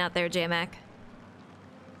caution out there, J-Mac.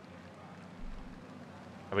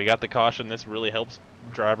 We got the caution. This really helps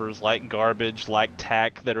drivers like Garbage, like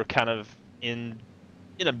Tack, that are kind of in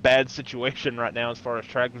a bad situation right now as far as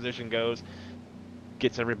track position goes.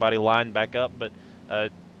 Gets everybody lined back up, but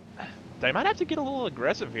they might have to get a little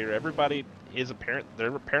aggressive here. Everybody is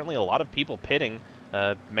there are apparently a lot of people pitting,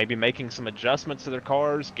 maybe making some adjustments to their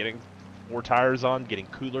cars, getting 4 tires on, getting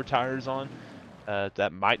cooler tires on.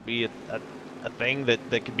 That might be a thing that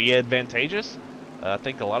could be advantageous. I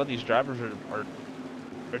think a lot of these drivers are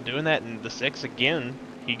doing that, and the 6 again,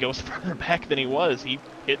 he goes further back than he was. He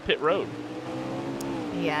hit pit road.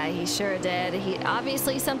 Yeah, he sure did.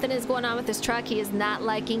 Obviously something is going on with this truck he is not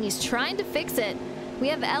liking. He's trying to fix it. We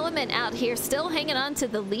have Element out here still hanging on to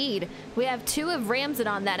the lead. We have 2 of Ramsey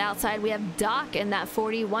on that outside. We have Doc in that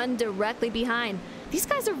 41 directly behind. These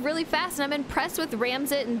guys are really fast, and I'm impressed with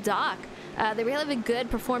Ramsey and Doc. They really have a good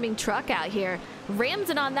performing truck out here.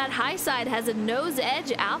 Ramsey on that high side has a nose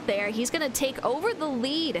edge out there. He's going to take over the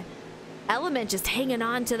lead. Element just hanging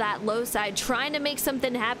on to that low side, trying to make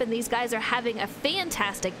something happen. These guys are having a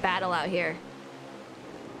fantastic battle out here.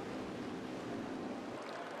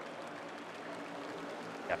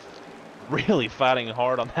 Yeah, really fighting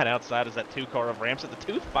hard on that outside as that 2 car of Ramsey.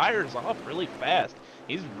 The 2 fires off really fast.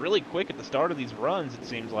 He's really quick at the start of these runs, it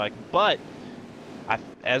seems like, but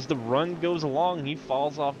as the run goes along, he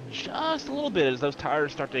falls off just a little bit as those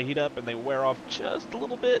tires start to heat up and they wear off just a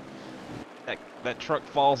little bit. That truck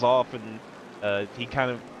falls off, and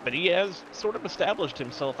he has sort of established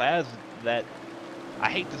himself as that. I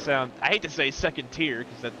hate to say second tier,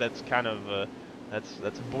 because that's kind of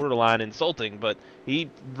That's borderline insulting, but he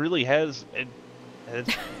really has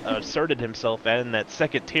asserted himself in that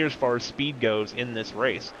second tier as far as speed goes in this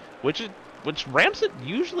race, which Ramsett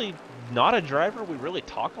usually not a driver we really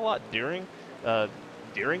talk a lot during a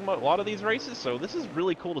lot of these races, so this is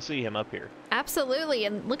really cool to see him up here. Absolutely,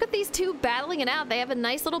 and look at these two battling it out. They have a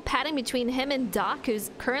nice little padding between him and Doc,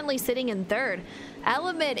 who's currently sitting in third.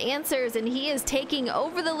 Element answers, and he is taking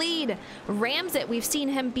over the lead. Ramsett, we've seen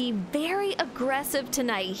him be very aggressive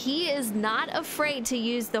tonight. He is not afraid to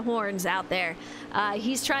use the horns out there.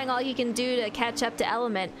 He's trying all he can do to catch up to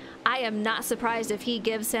Element. I am not surprised if he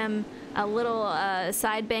gives him a little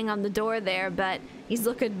side bang on the door there, but he's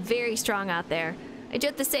looking very strong out there. I just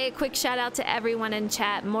have to say a quick shout out to everyone in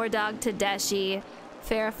chat. Mordog, Tedeschi,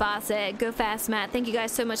 Farrah Fawcett, Go Fast Matt. Thank you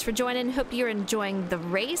guys so much for joining. Hope you're enjoying the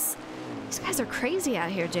race. These guys are crazy out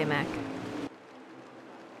here, J-Mac.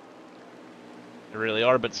 They really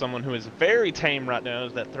are, but someone who is very tame right now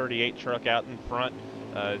is that 38 truck out in front.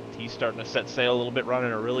 He's starting to set sail a little bit,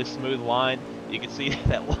 running a really smooth line. You can see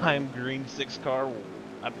that lime green 6 car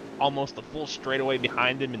almost a full straightaway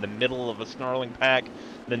behind him in the middle of a snarling pack.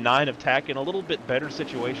 The 9 of Tack in a little bit better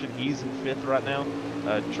situation. He's in 5th right now,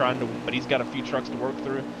 but he's got a few trucks to work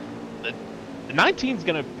through. The 19's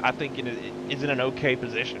gonna, I think, is in an okay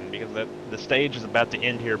position because the stage is about to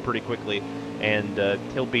end here pretty quickly, and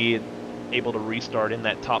he'll be able to restart in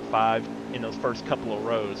that top 5 in those first couple of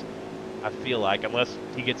rows. I feel like, unless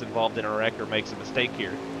he gets involved in a wreck or makes a mistake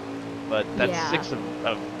here. But that 6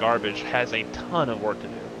 of Garbage has a ton of work to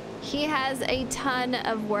do. He has a ton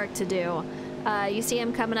of work to do. You see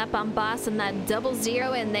him coming up on Boss in that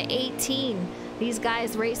 00 and the 18. These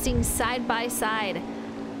guys racing side by side.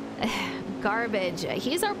 Garbage.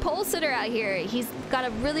 He's our pole sitter out here. He's got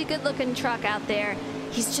a really good looking truck out there.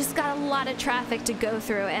 He's just got a lot of traffic to go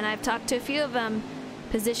through, and I've talked to a few of them.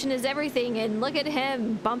 Position is everything, and look at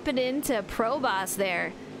him bumping into Pro Boss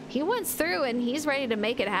there. He went through and he's ready to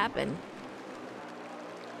make it happen.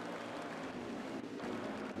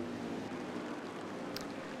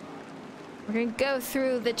 We're gonna go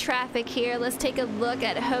through the traffic here. Let's take a look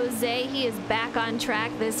at Jose. He is back on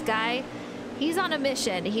track. This guy, he's on a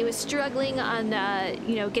mission. He was struggling on,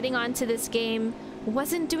 getting onto this game.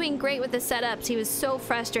 Wasn't doing great with the setups. He was so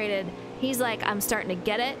frustrated. He's like, I'm starting to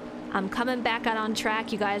get it. I'm coming back out on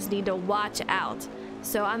track. You guys need to watch out.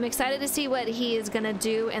 So I'm excited to see what he is gonna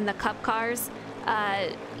do in the Cup cars.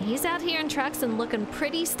 He's out here in trucks and looking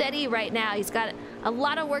pretty steady right now. He's got a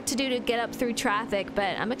lot of work to do to get up through traffic,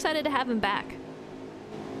 but I'm excited to have him back.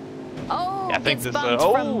 Oh, yeah, gets bumped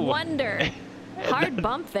from Wonder. Hard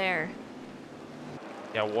bump there.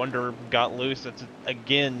 Yeah, Wonder got loose. That's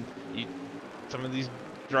again, some of these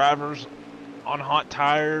drivers on hot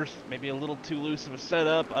tires, maybe a little too loose of a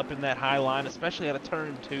setup up in that high line, especially at a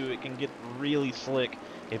turn 2. It can get really slick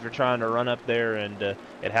if you're trying to run up there, and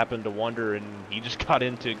it happened to Wonder, and he just got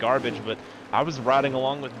into Garbage. But I was riding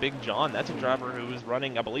along with Big John. That's a driver who was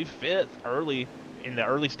running, I believe, 5th in the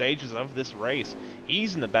early stages of this race.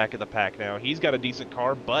 He's in the back of the pack now. He's got a decent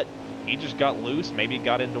car, but he just got loose. Maybe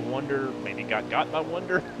got into Wonder, maybe got by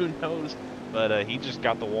Wonder, who knows? But he just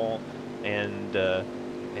got the wall, and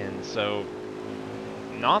so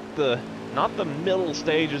not the middle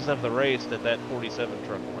stages of the race that 47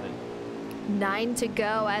 truck wanted. 9 to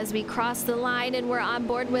go as we cross the line, and we're on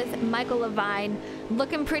board with Michael Levine.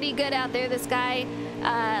 Looking pretty good out there. This guy,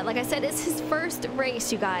 like I said, it's his first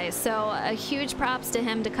race, you guys. So a huge props to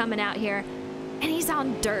him to coming out here. And he's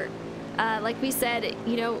on dirt. Like we said,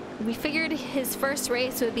 we figured his first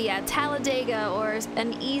race would be at Talladega or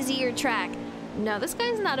an easier track. No, this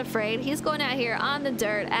guy's not afraid. He's going out here on the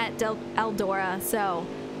dirt at Eldora. So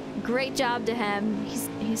great job to him.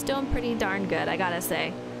 He's doing pretty darn good, I gotta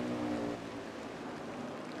say.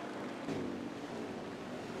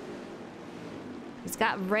 He's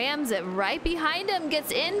got Ramsett right behind him,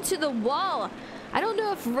 gets into the wall. I don't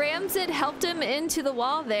know if Ramsett helped him into the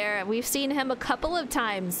wall there. We've seen him a couple of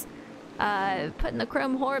times putting the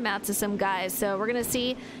chrome horn out to some guys. So we're going to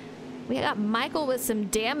see. We got Michael with some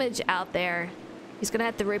damage out there. He's going to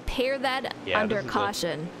have to repair that under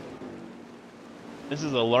caution. This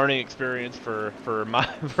is a learning experience for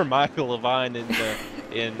Michael Levine,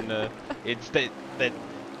 and it's that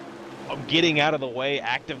getting out of the way,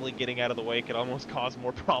 actively getting out of the way, can almost cause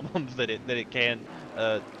more problems than it can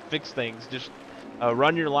fix things. Just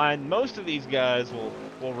run your line. Most of these guys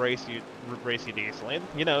will race you decently,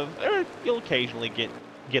 and you'll occasionally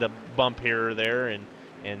get a bump here or there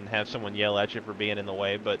and have someone yell at you for being in the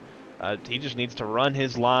way, but he just needs to run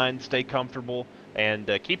his line, stay comfortable, and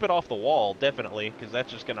keep it off the wall, definitely, because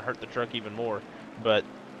that's just going to hurt the truck even more. But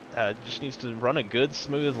just needs to run a good,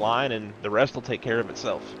 smooth line, and the rest will take care of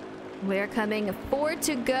itself. We're coming 4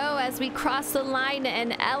 to go as we cross the line,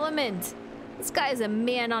 and Element. This guy's a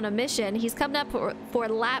man on a mission. He's coming up for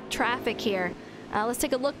lap traffic here. Let's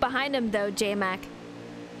take a look behind him, though, J-Mac.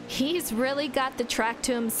 He's really got the track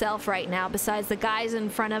to himself right now, besides the guys in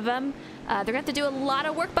front of him. They're going to have to do a lot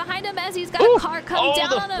of work behind him as he's got a car come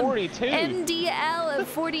down on him. 42. MDL of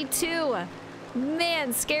 42.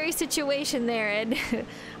 Man, scary situation there. And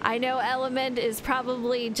I know Element is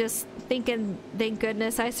probably just thinking, thank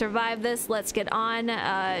goodness I survived this. Let's get on.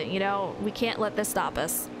 You know, we can't let this stop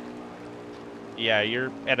us. Yeah,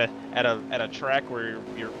 you're at a track where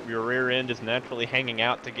your rear end is naturally hanging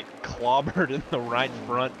out. To get clobbered in the right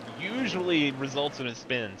front usually results in a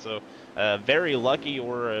spin. So very lucky,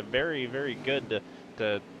 or very good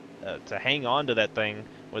to hang on to that thing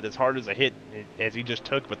with as hard as a hit as he just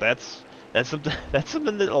took. But that's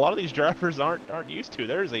something that a lot of these drivers aren't used to.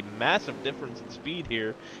 There's a massive difference in speed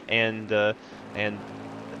here, and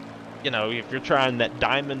you know, if you're trying that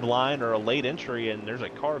diamond line or a late entry and there's a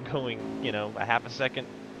car going, you know, a half a second,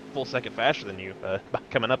 full second faster than you,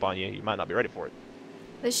 coming up on you, you might not be ready for it.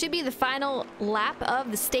 This should be the final lap of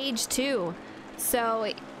the stage 2.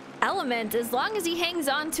 So Element, as long as he hangs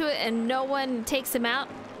on to it and no one takes him out,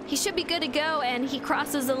 he should be good to go, and he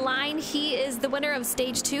crosses the line. He is the winner of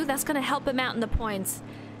stage 2. That's going to help him out in the points.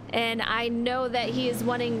 And I know that he is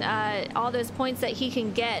wanting all those points that he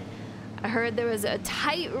can get. I heard there was a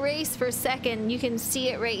tight race for second. You can see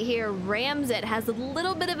it right here. Ramsett has a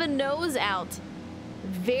little bit of a nose out.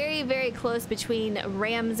 Very close between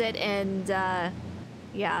Ramsett and,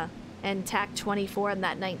 yeah, and TAC 24 and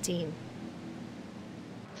that 19.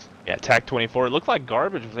 Yeah, TAC 24. It looked like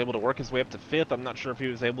Garbage was able to work his way up to 5th. I'm not sure if he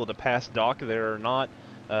was able to pass Doc there or not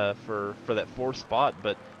for that 4th spot,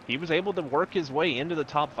 but he was able to work his way into the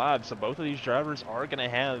top 5. So both of these drivers are going to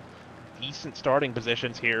have decent starting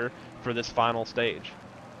positions here for this final stage.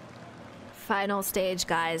 Final stage,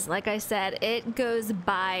 guys. Like I said, it goes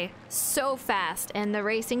by so fast, and the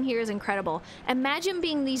racing here is incredible. Imagine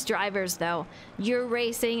being these drivers, though. You're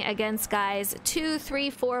racing against guys 2, 3,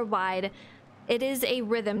 4 wide. It is a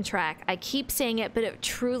rhythm track. I keep saying it, but it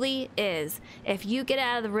truly is. If you get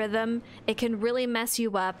out of the rhythm, it can really mess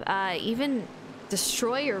you up, even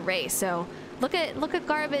destroy your race. So look at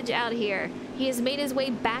Garbage out here. He has made his way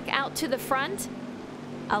back out to the front.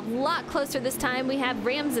 A lot closer this time. We have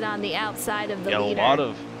Ramsett on the outside of the leader.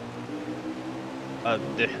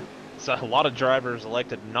 A lot of drivers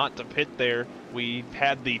elected not to pit there. We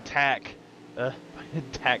had the TAC.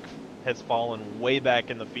 TAC has fallen way back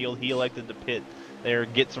in the field. He elected to pit there,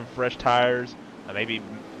 get some fresh tires, maybe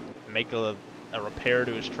make a repair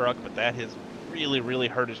to his truck, but that has really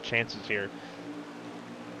hurt his chances here.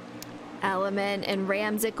 Element and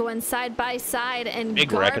Ramsett going side by side, and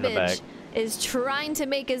Big wreck in the back. Garbage is trying to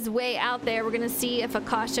make his way out there. We're gonna see if a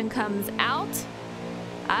caution comes out.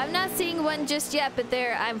 I'm not seeing one just yet, but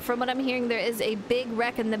from what I'm hearing, there is a big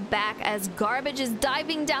wreck in the back as Garbage is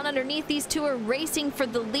diving down underneath. These two are racing for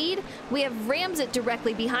the lead. We have Ramsett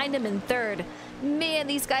directly behind him in 3rd. Man,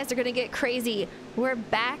 these guys are gonna get crazy. We're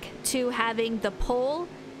back to having the pole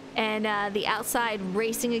and the outside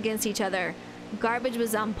racing against each other. Garbage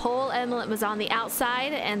was on pole, Element was on the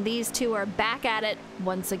outside, and these two are back at it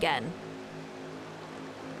once again.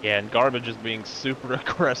 Yeah, and Garbage is being super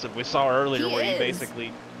aggressive. We saw earlier where he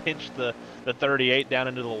basically pinched the 38 down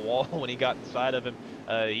into the wall when he got inside of him.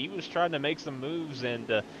 He was trying to make some moves,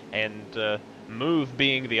 and move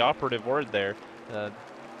being the operative word there.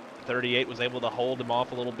 38 was able to hold him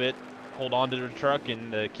off a little bit, hold on to the truck,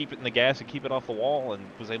 and keep it in the gas and keep it off the wall, and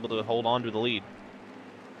was able to hold on to the lead.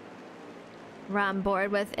 We're on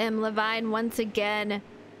board with M. Levine once again.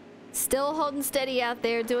 Still holding steady out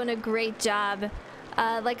there, doing a great job.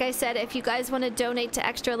 Like I said, if you guys want to donate to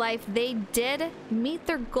Extra Life, they did meet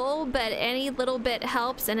their goal, but any little bit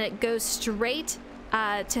helps, and it goes straight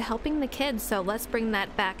to helping the kids. So let's bring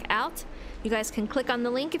that back out. You guys can click on the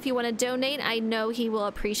link if you want to donate. I know he will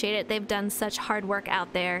appreciate it. They've done such hard work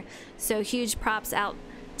out there. So huge props out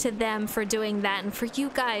to them for doing that, and for you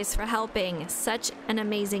guys for helping. Such an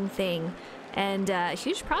amazing thing. And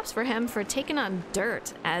huge props for him for taking on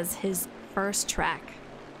dirt as his first track.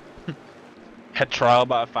 Had trial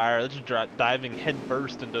by fire. That's just diving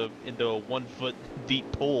headfirst into a 1 foot deep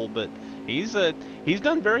pool, but he's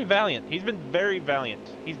done very valiant. He's been very valiant.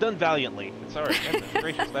 He's done valiantly. Sorry, goodness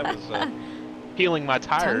gracious, that was peeling my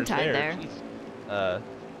tires there.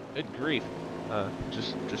 Good grief.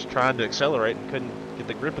 Just trying to accelerate and couldn't get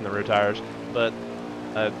the grip in the rear tires, but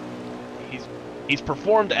he's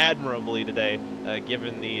performed admirably today,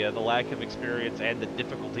 given the lack of experience and the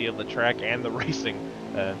difficulty of the track and the racing.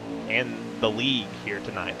 and the league here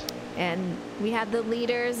tonight. And we have the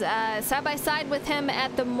leaders side by side with him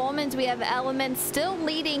at the moment. We have Element still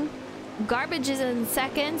leading. Garbage is in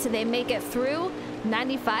second. They make it through.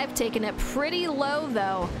 95 taking it pretty low,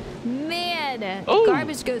 though. Man, Ooh,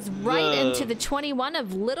 Garbage goes right into the 21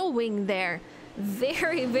 of Little Wing there.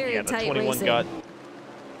 Very, very yeah, the tight 21 racing.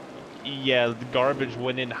 Yeah, the Garbage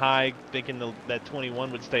went in high, thinking that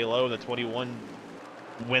 21 would stay low. The 21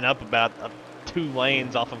 went up about 2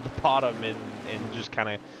 lanes off of the bottom and just kind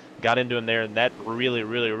of got into him there, and that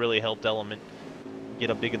really helped Element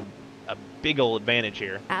get a big old advantage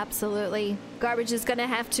here. Absolutely. Garbage is going to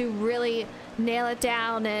have to really nail it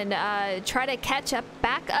down and try to catch up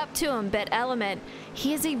back up to him. But Element,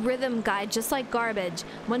 he is a rhythm guy just like Garbage.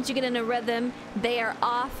 Once you get in a rhythm, they are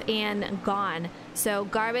off and gone. So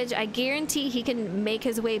Garbage, I guarantee he can make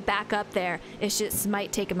his way back up there. It just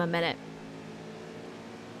might take him a minute.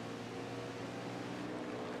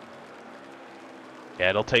 Yeah,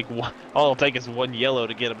 it'll take one. All it'll take is one yellow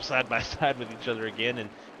to get them side by side with each other again,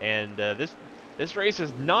 and this race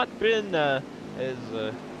has not been it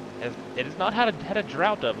has not had a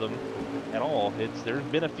drought of them at all. There's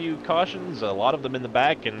been a few cautions, a lot of them in the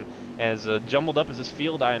back, and as jumbled up as this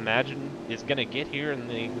field, I imagine, is going to get here in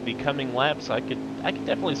the coming laps, I could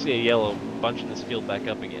definitely see a yellow bunching this field back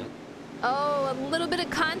up again. Oh, a little bit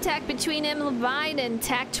of contact between M. Levine and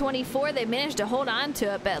TAC 24. They managed to hold on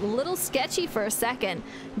to it, but a little sketchy for a second.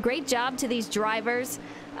 Great job to these drivers.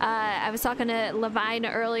 I was talking to Levine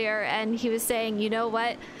earlier, and he was saying, you know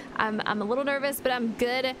what? I'm a little nervous, but I'm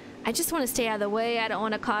good. I just want to stay out of the way. I don't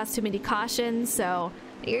want to cause too many cautions, so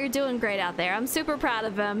you're doing great out there. I'm super proud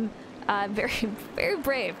of him. Very, very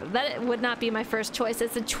brave. That would not be my first choice.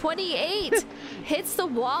 It's a 28. Hits the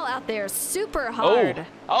wall out there super hard.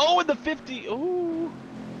 Oh, and the 50. Ooh.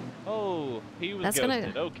 Oh, he was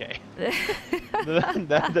ghosted. Okay.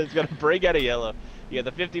 That's going to break out of yellow. Yeah,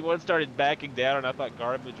 the 51 started backing down, and I thought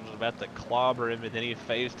Garbage was about to clobber him, and then he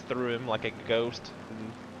phased through him like a ghost.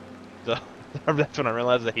 And so that's when I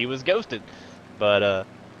realized that he was ghosted. But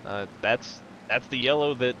that's the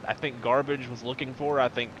yellow that I think Garbage was looking for. I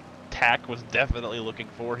think TAC was definitely looking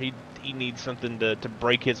for. He needs something to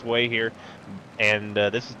break his way here, and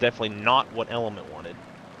this is definitely not what Element wanted.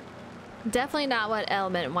 Definitely not what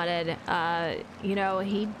Element wanted. You know,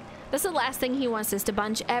 that's the last thing he wants, is to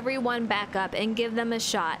bunch everyone back up and give them a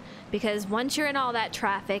shot, because once you're in all that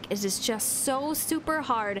traffic, it is just so super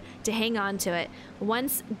hard to hang on to it.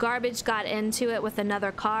 Once Garbage got into it with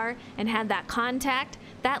another car and had that contact,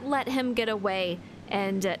 that let him get away.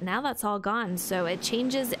 And now that's all gone, so it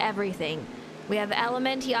changes everything. We have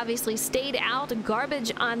Element. He obviously stayed out.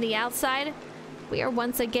 Garbage on the outside. We are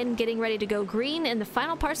once again getting ready to go green in the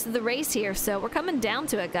final parts of the race here, so we're coming down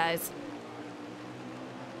to it, guys.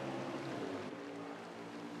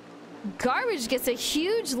 Garbage gets a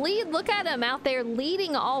huge lead. Look at him out there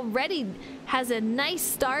leading already. Has a nice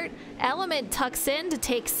start. Element tucks in to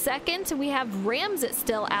take second. We have Ramsit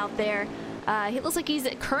still out there. He looks like he's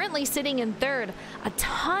currently sitting in third. A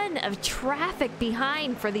ton of traffic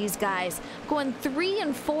behind for these guys, going 3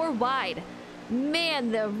 and 4 wide.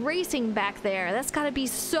 Man, the racing back there, that's got to be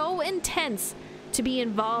so intense to be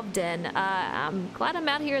involved in. I'm glad I'm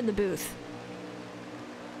out here in the booth.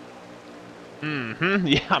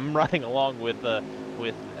 Yeah, I'm riding along with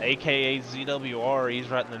AKA ZWR. He's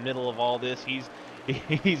right in the middle of all this. He's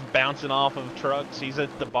bouncing off of trucks. He's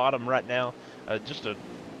at the bottom right now. Just a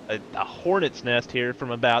hornet's nest here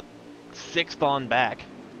from about 6th on back.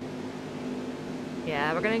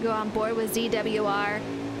 Yeah, we're gonna go on board with ZWR.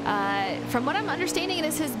 From what I'm understanding, it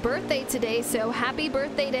is his birthday today, so happy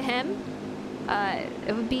birthday to him.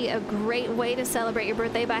 It would be a great way to celebrate your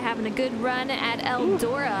birthday by having a good run at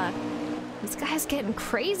Eldora. This guy's getting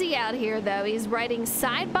crazy out here, though. He's riding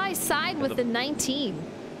side by side with the 19.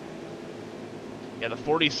 Yeah, the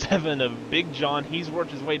 47 of Big John, he's worked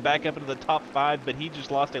his way back up into the top 5, but he just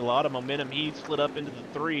lost a lot of momentum. He slid up into the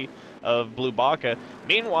 3 of Blue Baca.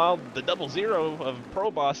 Meanwhile, the 00 of Pro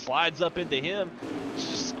Boss slides up into him,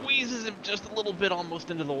 squeezes him just a little bit almost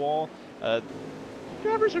into the wall.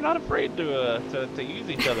 Drivers are not afraid to use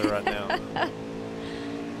each other right now.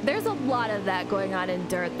 There's a lot of that going on in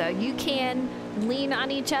dirt, though. You can lean on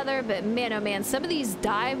each other, but man, oh man, some of these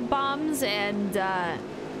dive bombs and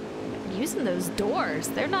using those doors,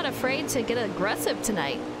 they're not afraid to get aggressive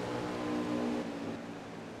tonight.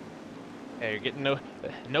 Hey, you're getting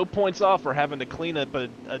no points off for having to clean up a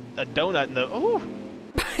donut in the... Oh!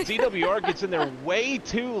 ZWR gets in there way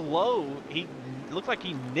too low. He looks like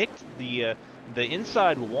he nicked the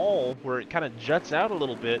inside wall where it kind of juts out a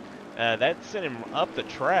little bit. That sent him up the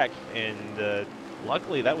track, and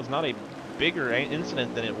luckily that was not a bigger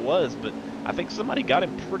incident than it was, but I think somebody got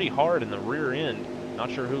him pretty hard in the rear end. Not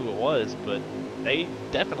sure who it was, but they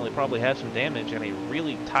definitely probably had some damage in a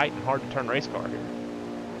really tight and hard to turn race car here.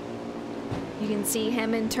 You can see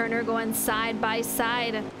him and Turner going side by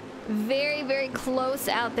side. Very, very close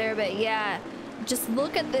out there, but yeah, just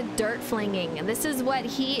look at the dirt flinging. And this is what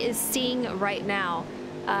he is seeing right now.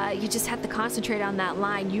 You just have to concentrate on that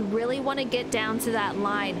line. You really want to get down to that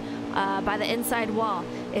line by the inside wall.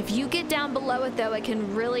 If you get down below it, though, it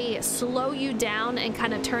can really slow you down and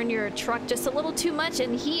kind of turn your truck just a little too much,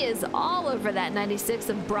 and he is all over that 96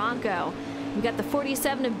 of Bronco. We got the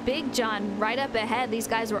 47 of Big John right up ahead. These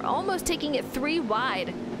guys were almost taking it 3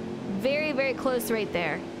 wide. Very, very close right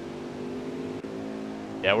there.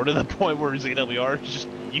 Yeah, we're to the point where ZWR is just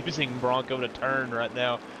using Bronco to turn right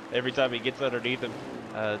now. Every time he gets underneath him,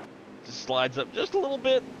 just slides up just a little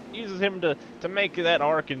bit, uses him to make that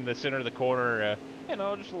arc in the center of the corner. You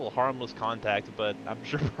know, just a little harmless contact, but I'm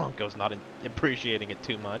sure Bronco's not appreciating it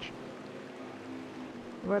too much.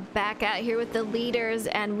 We're back out here with the leaders,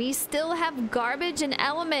 and we still have Garbage and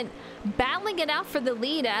Element battling it out for the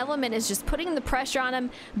lead. Element is just putting the pressure on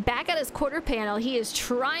him. Back at his quarter panel, he is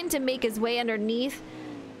trying to make his way underneath.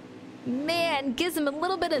 Man, gives him a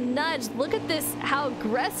little bit of nudge. Look at this, how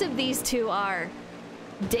aggressive these two are.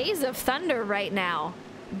 Days of Thunder right now.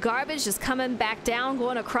 Garbage just coming back down,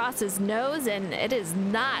 going across his nose, and it is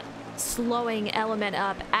not slowing Element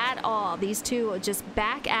up at all. These two are just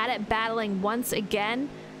back at it, battling once again.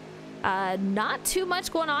 Not too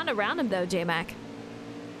much going on around him, though, J-Mac.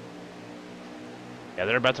 Yeah,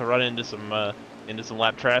 they're about to run into some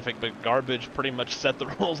lap traffic, but Garbage pretty much set the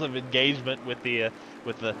rules of engagement with the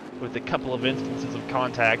couple of instances of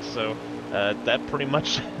contact. So that pretty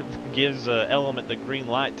much gives Element the green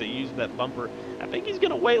light to use that bumper. I think he's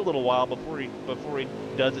gonna wait a little while before he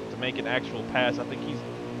does it to make an actual pass. I think he's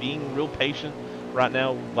being real patient right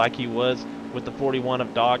now, like he was with the 41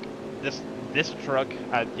 of Doc. This truck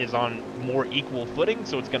is on more equal footing,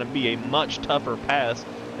 so it's going to be a much tougher pass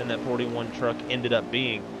than that 41 truck ended up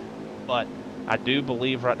being. But I do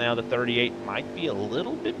believe right now the 38 might be a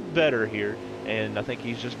little bit better here, and I think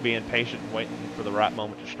he's just being patient, waiting for the right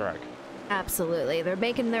moment to strike. Absolutely. They're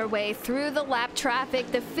making their way through the lap traffic.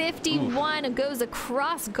 The 51 Oof. Goes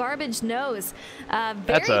across Garbage nose.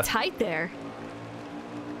 Very tight there.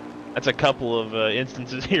 That's a couple of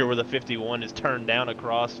instances here where the 51 is turned down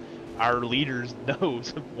across our leader's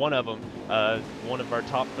nose. One of them, one of our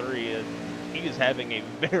top 3, he is having a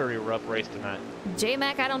very rough race tonight.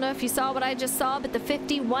 J-Mac, I don't know if you saw what I just saw, but the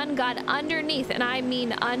 51 got underneath, and I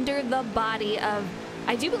mean under the body of,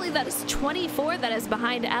 I do believe that is 24 that is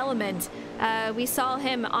behind Element. We saw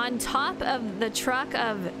him on top of the truck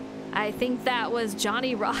of, I think that was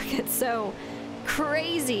Johnny Rocket, so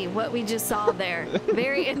crazy what we just saw there.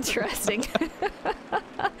 Very interesting.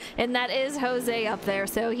 And that is Jose up there,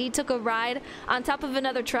 so he took a ride on top of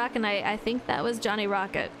another truck, and I think that was Johnny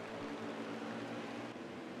Rocket.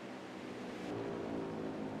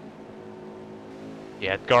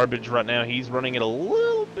 Yeah, Garbage right now, he's running it a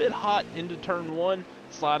little bit hot into turn 1,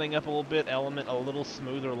 sliding up a little bit. Element a little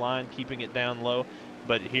smoother line, keeping it down low.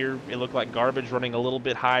 But here it looked like Garbage running a little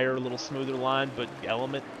bit higher, a little smoother line, but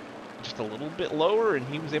Element just a little bit lower, and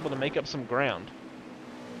he was able to make up some ground.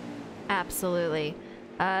 Absolutely.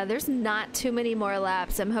 There's not too many more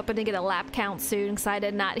laps. I'm hoping to get a lap count soon because I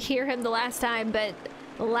did not hear him the last time, but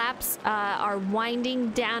laps are winding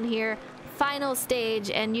down here. Final stage,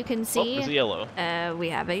 and you can see oh, there's a yellow. We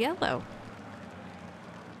have a yellow.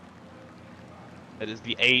 That is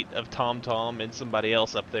the 8 of Tom Tom and somebody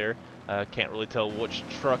else up there. Can't really tell which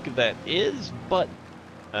truck that is, but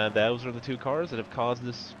those are the 2 cars that have caused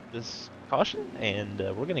this caution, and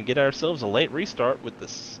we're going to get ourselves a late restart with the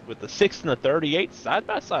 6 and the 38 side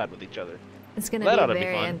by side with each other. It's going to be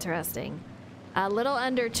very interesting. A little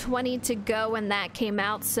under 20 to go when that came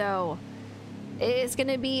out, so it's going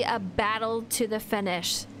to be a battle to the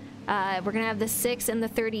finish. We're going to have the 6 and the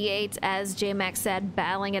 38, as J-Mac said,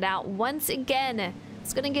 battling it out once again.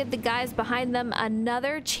 It's going to give the guys behind them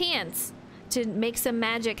another chance to make some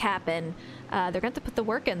magic happen. They're going to have to put the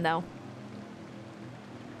work in, though.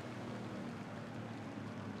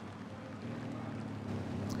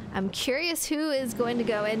 I'm curious who is going to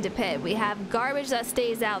go into pit. We have Garbage that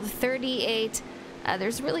stays out, 38.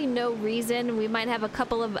 There's really no reason. We might have a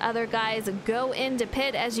couple of other guys go into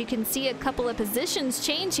pit. As you can see, a couple of positions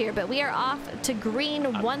change here, but we are off to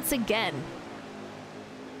green once again.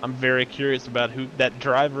 I'm very curious about who that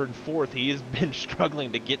driver in 4th. He has been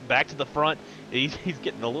struggling to get back to the front. He's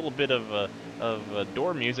getting a little bit of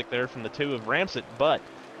door music there from the 2 of Ramsett, but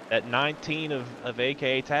that 19 of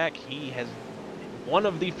AKA Tack, he has one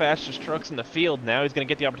of the fastest trucks in the field. Now he's going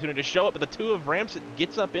to get the opportunity to show up, but the two of Ramsett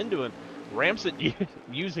gets up into him. Ramsett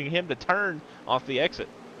using him to turn off the exit.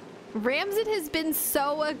 Ramsett has been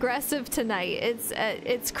so aggressive tonight.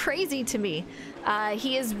 It's crazy to me.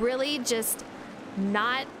 He has really just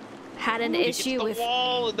not had an issue with the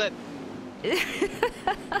wall that.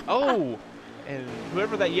 Oh, and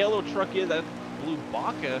whoever that yellow truck is, that blue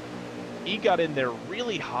Baca, he got in there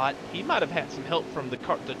really hot. He might have had some help from the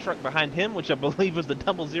truck behind him, which I believe was the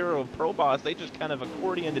 00 of Pro Boss. They just kind of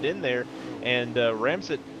accordioned it in there, and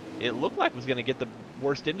Ramsett, it looked like was going to get the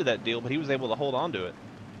worst end of that deal, but he was able to hold on to it.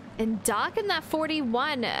 And Doc in that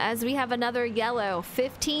 41 as we have another yellow.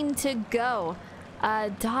 15 to go.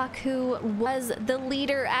 Doc, who was the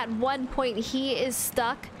leader at one point, he is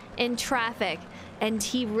stuck in traffic, and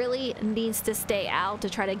he really needs to stay out to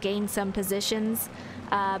try to gain some positions.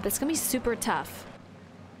 But it's going to be super tough.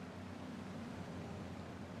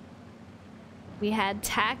 We had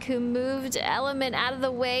Tack, who moved Element out of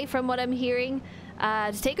the way from what I'm hearing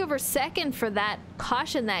to take over second for that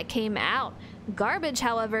caution that came out. Garbage,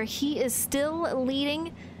 however, he is still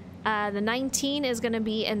leading. The 19 is going to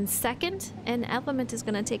be in second, and Element is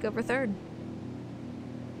going to take over third.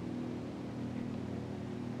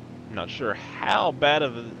 I'm not sure how bad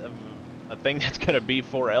of a thing that's going to be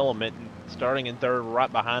for Element, starting in third,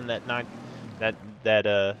 right behind that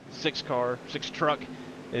six truck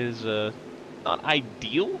is not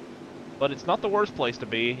ideal, but it's not the worst place to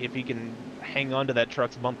be if he can hang on to that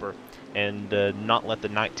truck's bumper and not let the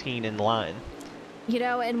 19 in line. You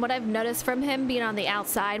know, and what I've noticed from him being on the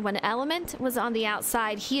outside, when Element was on the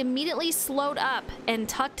outside, he immediately slowed up and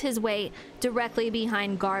tucked his way directly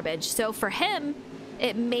behind Garbage. So for him,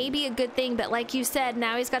 it may be a good thing, but like you said,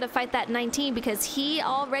 now he's got to fight that 19 because he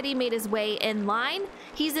already made his way in line.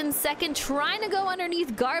 He's in second, trying to go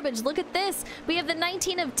underneath Garbage. Look at this. We have the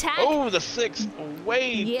 19 of Tack. Oh, the 6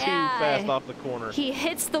 way too fast off the corner. He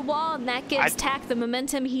hits the wall, and that gives Tack the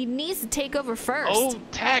momentum he needs to take over first. Oh,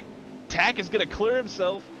 Tack is going to clear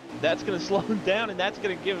himself. That's going to slow him down, and that's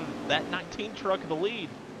going to give that 19 truck the lead.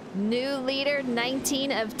 New leader,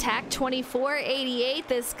 19 of Tack 2488.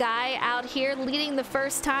 This guy out here leading the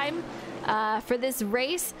first time for this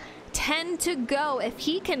race. 10 to go. If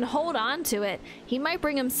he can hold on to it, he might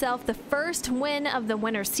bring himself the first win of the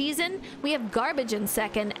winter season. We have Garbage in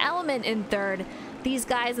second, Element in third. These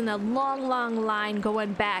guys in a long, long line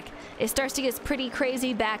going back. It starts to get pretty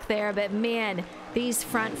crazy back there, but man, these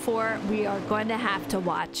front four, we are going to have to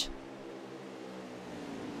watch.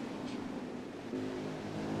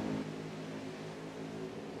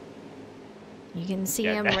 You can see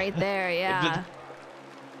him right there, yeah.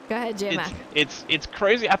 Go ahead, J-Mac. It's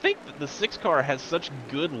crazy. I think that the 6 car has such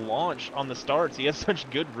good launch on the starts. He has such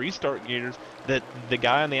good restart gears that the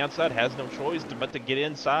guy on the outside has no choice but to get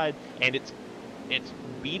inside, and it's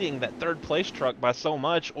beating that third place truck by so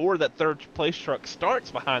much, or that third place truck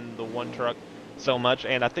starts behind the one truck so much.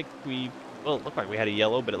 And I think it looked like we had a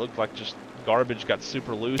yellow, but it looked like just Garbage got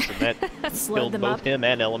super loose, and that killed both him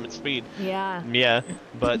and Element speed. Yeah,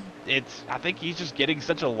 but I think he's just getting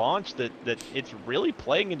such a launch that it's really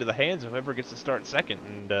playing into the hands of whoever gets to start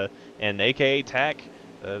second, and AKA Tack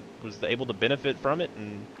was able to benefit from it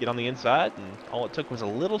and get on the inside, and all it took was a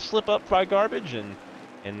little slip up by Garbage,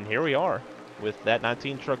 and here we are with that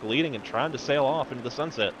 19 truck leading and trying to sail off into the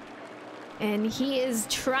sunset. And he is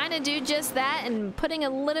trying to do just that and putting a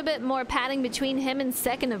little bit more padding between him and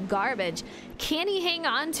second of Garbage. Can he hang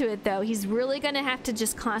on to it, though? He's really going to have to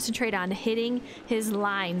just concentrate on hitting his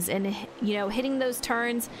lines and, you know, hitting those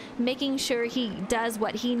turns, making sure he does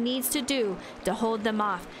what he needs to do to hold them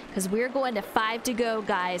off. Because we're going to 5 to go,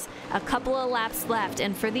 guys. A couple of laps left.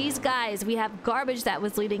 And for these guys, we have Garbage that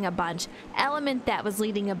was leading a bunch, Element that was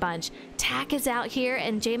leading a bunch. Tack is out here,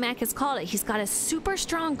 and J-Mac has called it. He's got a super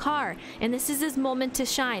strong car, and this is his moment to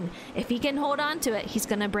shine. If he can hold on to it, he's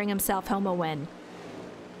going to bring himself home a win.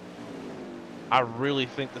 I really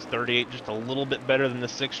think this 38 just a little bit better than the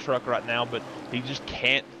 6 truck right now, but he just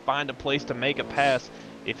can't find a place to make a pass.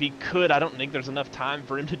 If he could, I don't think there's enough time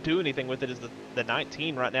for him to do anything with it. As the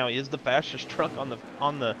 19 right now is the fastest truck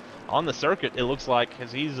on the circuit, it looks like,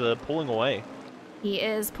 as he's pulling away. He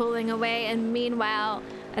is pulling away, and meanwhile,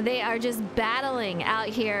 they are just battling out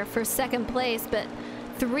here for second place, but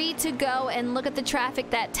 3 to go, and look at the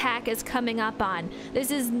traffic that Tack is coming up on.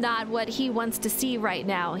 This is not what he wants to see right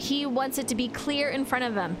now. He wants it to be clear in front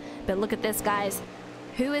of him. But look at this, guys.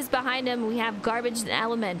 Who is behind him? We have Garbage and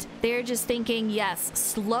Element. They're just thinking, yes,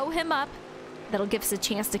 slow him up. That'll give us a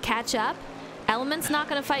chance to catch up. Element's not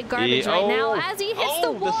going to fight Garbage right now as he hits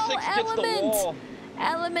the wall. The 6 hits the wall.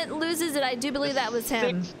 Element loses it. I do believe that was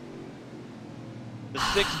him. The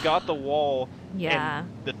 6 got the wall, Yeah.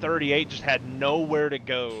 And the 38 just had nowhere to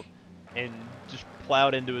go and just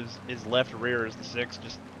plowed into his left rear as the 6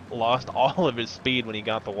 just lost all of his speed when he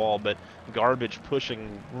got the wall. But Garbage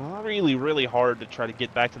pushing really, really hard to try to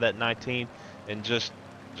get back to that 19 and just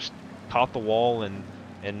caught the wall, and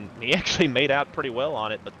he actually made out pretty well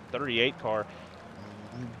on it. But the 38 car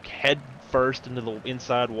head first into the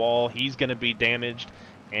inside wall. He's going to be damaged,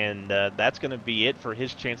 and that's going to be it for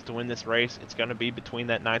his chance to win this race. It's going to be between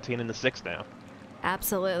that 19 and the 6 now.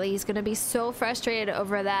 Absolutely. He's going to be so frustrated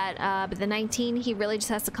over that. But the 19, he really just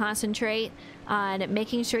has to concentrate on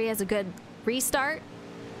making sure he has a good restart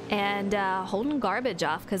and holding Garbage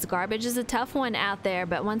off, because Garbage is a tough one out there.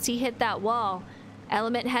 But once he hit that wall,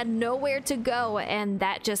 Element had nowhere to go, and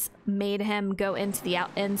that just made him go into the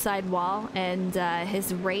inside wall. And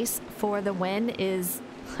his race for the win is,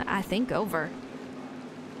 I think, over.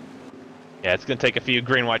 Yeah, it's going to take a few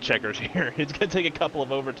green-white checkers here. It's going to take a couple of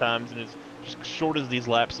overtimes, and as short as these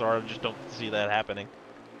laps are, I just don't see that happening.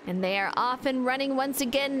 And they are off and running once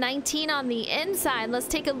again. 19 on the inside. Let's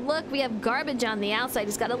take a look. We have Garbage on the outside.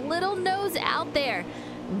 He's got a little nose out there.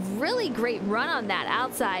 Really great run on that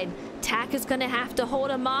outside. Tack is going to have to hold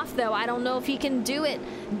him off, though. I don't know if he can do it.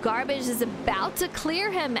 Garbage is about to clear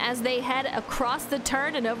him as they head across the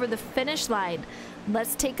turn and over the finish line.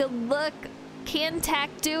 Let's take a look. Can Tack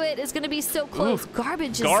do it? It's going to be so close. Oof.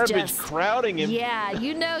 Garbage is Garbage crowding him. Yeah,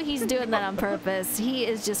 you know he's doing that on purpose. He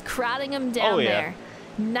is just crowding him down there.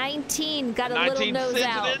 19 got a little nose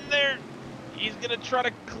out. In there. He's going to try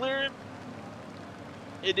to clear him.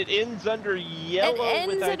 It ends under yellow. It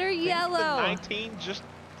ends under yellow. 19 just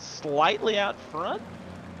slightly out front,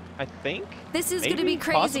 I think. This is going to be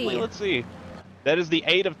crazy. Possibly. Let's see. That is the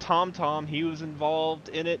 8 of Tom Tom. He was involved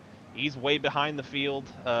in it. He's way behind the field.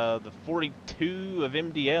 The 42 of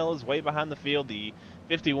MDL is way behind the field. The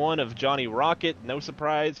 51 of Johnny Rocket, no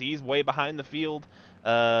surprise, he's way behind the field.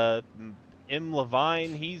 M.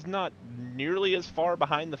 Levine, he's not nearly as far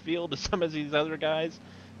behind the field as some of these other guys.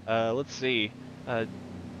 Let's see.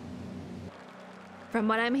 From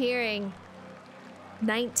what I'm hearing,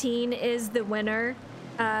 19 is the winner.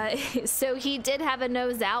 So he did have a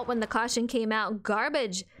nose out when the caution came out.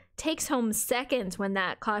 Garbage takes home second when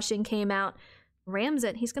that caution came out. Rams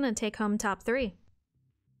it. He's going to take home top 3.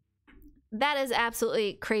 That is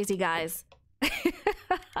absolutely crazy, guys.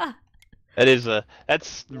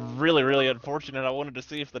 That's really, really unfortunate. I wanted to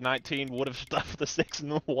see if the 19 would have stuffed the 6 in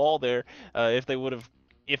the wall there. If they would have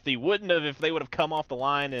come off the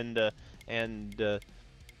line and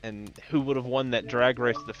who would have won that drag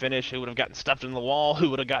race to the finish, who would have gotten stuffed in the wall,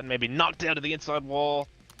 who would have gotten maybe knocked out of the inside wall,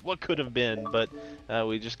 what could have been. But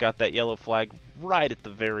we just got that yellow flag right at the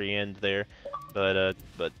very end there. But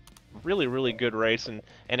really, really good race, and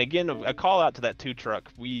again, a call out to that 2 truck.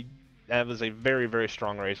 That was a very, very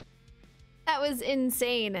strong race. That was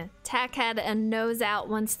insane. Tack had a nose out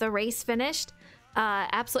once the race finished.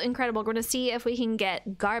 Absolutely incredible. We're going to see if we can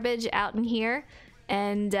get Garbage out in here.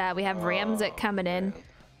 And we have Ramsett coming in.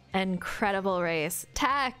 Incredible race.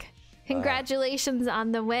 Tack, congratulations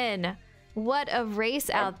on the win. What a race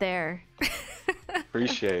out there.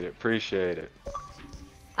 Appreciate it.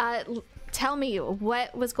 Tell me,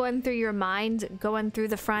 what was going through your mind going through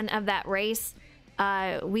the front of that race?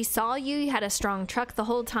 We saw you had a strong truck the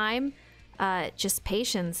whole time. Just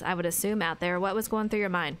patience, I would assume, out there. What was going through your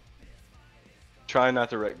mind? Try not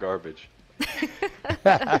to wreck Garbage.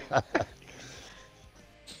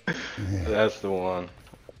 That's the one.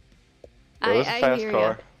 It was a fast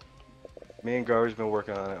car. Me and Garbage been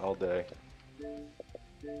working on it all day.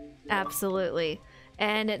 Absolutely.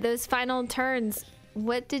 And those final turns,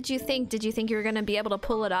 what did you think? Did you think you were going to be able to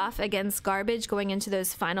pull it off against Garbage going into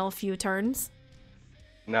those final few turns?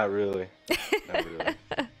 Not really. Not really.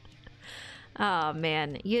 Oh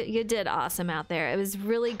man, you did awesome out there. It was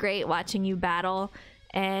really great watching you battle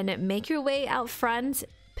and make your way out front.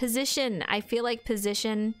 Position, I feel like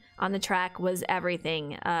position on the track was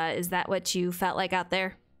everything. Is that what you felt like out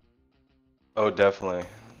there? Oh, definitely.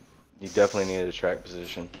 You definitely needed a track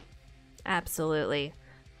position. Absolutely.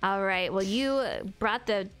 All right, well, you brought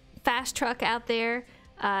the fast truck out there.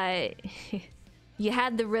 You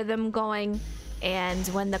had the rhythm going, and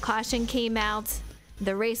when the caution came out,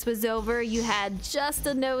 the race was over. You had just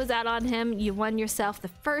a nose out on him. You won yourself the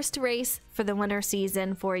first race for the winter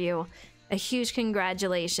season for you. A huge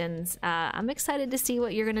congratulations. I'm excited to see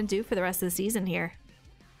what you're going to do for the rest of the season here.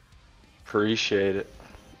 Appreciate it.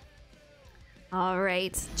 All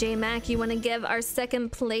right. J-Mac, you want to give our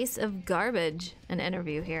second place of Garbage an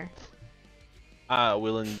interview here? I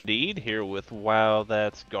will indeed, here with Wow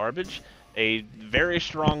That's Garbage. A very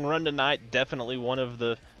strong run tonight. Definitely one of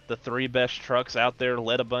the the 3 best trucks out there,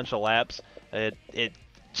 led a bunch of laps. It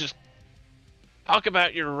just talk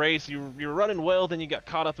about your race. You're running well, then you got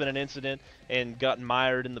caught up in an incident and got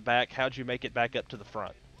mired in the back. How'd you make it back up to the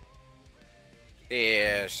front?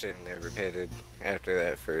 Yeah, I shouldn't have pitted after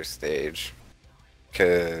that first stage,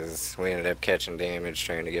 because we ended up catching damage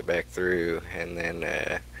trying to get back through, and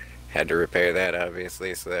then had to repair that,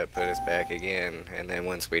 obviously, so that put us back again. And then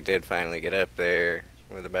once we did finally get up there,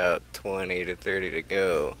 with about 20 to 30 to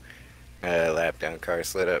go, a lap down car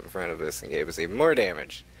slid up in front of us and gave us even more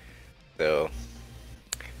damage. So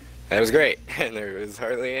that was great, and there was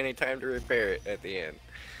hardly any time to repair it at the end.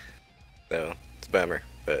 So it's a bummer,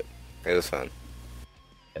 but it was fun.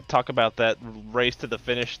 Talk about that race to the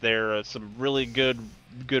finish there. Some really good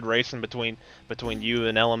racing between you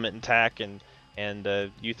and Element and Tack, and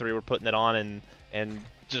you three were putting it on, and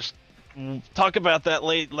just talk about that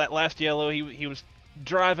last yellow. He was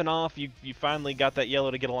driving off. You finally got that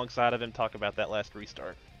yellow to get alongside of him. Talk about that last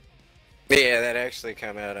restart. Yeah, that actually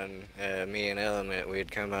come out on me and Element. We'd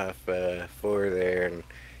come off 4 there and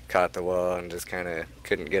caught the wall and just kind of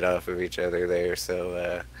couldn't get off of each other there.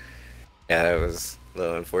 So yeah, that was a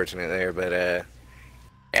little unfortunate there, but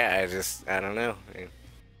yeah, I don't know.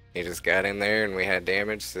 He just got in there and we had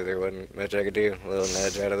damage, so there wasn't much I could do. A little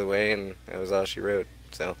nudge out of the way, and that was all she wrote.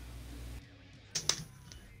 So,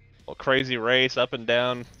 well, crazy race up and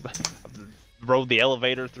down. Rode the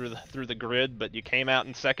elevator through the grid, but you came out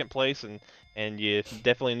in second place, and you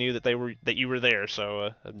definitely knew that you were there.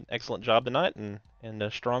 So an excellent job tonight, and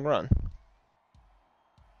a strong run.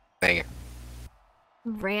 Thank you.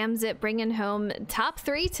 Rams it bringing home top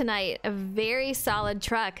 3 tonight. A very solid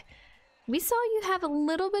truck. We saw you have a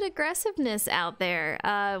little bit of aggressiveness out there.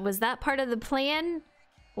 Was that part of the plan,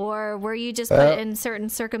 or were you just put in certain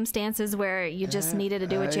circumstances where you just needed to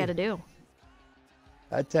do what you had to do?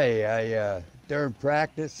 I tell you, during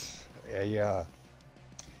practice, I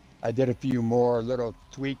did a few more little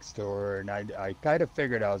tweaks to her, and I kind of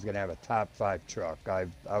figured I was going to have a top 5 truck.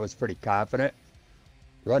 I was pretty confident.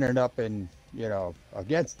 Running up and,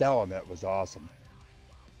 against Element was awesome.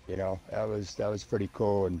 That was pretty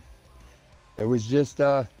cool, and it was just,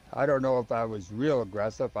 I don't know if I was real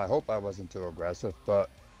aggressive. I hope I wasn't too aggressive, but,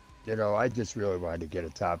 I just really wanted to get a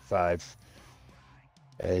top 5,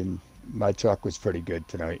 and my truck was pretty good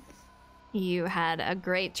tonight. You had a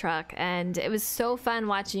great truck, and it was so fun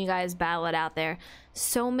watching you guys battle it out there.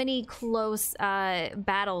 So many close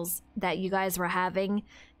battles that you guys were having,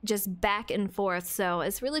 just back and forth. So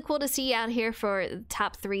it's really cool to see you out here for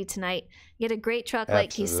top 3 tonight. You had a great truck,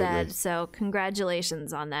 like he said, so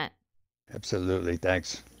congratulations on that. Absolutely,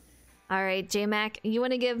 thanks. All right, J-Mac, you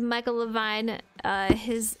want to give Michael Levine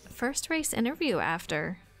his first race interview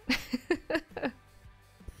after?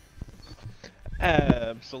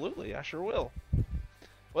 Absolutely, I sure will.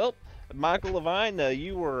 Well, Michael Levine,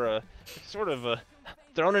 you were sort of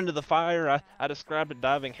thrown into the fire. I described it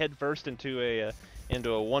diving headfirst into a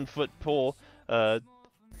 1-foot pool.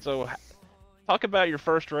 So, talk about your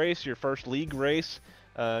first race, your first league race,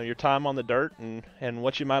 your time on the dirt, and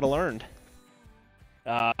what you might have learned.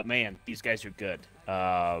 Man, these guys are good.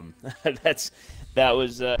 It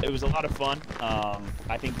was a lot of fun.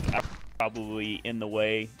 I think I probably in the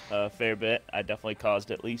way a fair bit. I definitely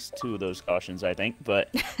caused at least 2 of those cautions, I think.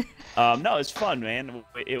 But no, it's fun, man.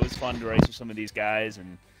 It was fun to race with some of these guys,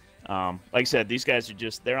 and like I said, these guys are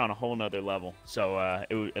they're on a whole nother level. So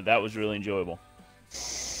that was really enjoyable.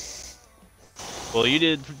 Well, you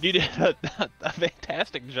did a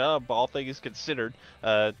fantastic job, all things considered.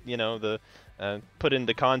 Put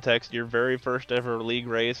into context, your very first ever league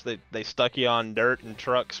race, they stuck you on dirt and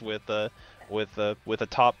trucks with a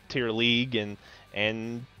top tier league,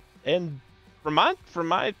 and from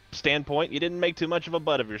my standpoint, you didn't make too much of a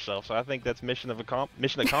butt of yourself. So I think that's mission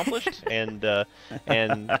accomplished, and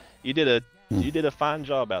you did a fine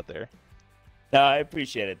job out there. No, I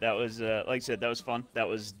appreciate it. That was like I said, that was fun. That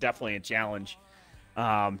was definitely a challenge.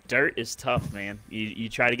 Dirt is tough, man. You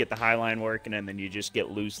try to get the high line working, and then you just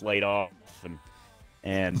get loose late off,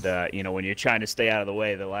 and when you're trying to stay out of the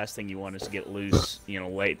way, the last thing you want is to get loose,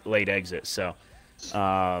 late exit. So,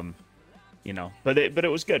 but it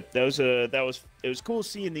was good. It was cool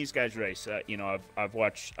seeing these guys race. I've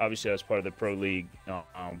watched, obviously I was part of the pro league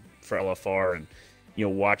for LFR, and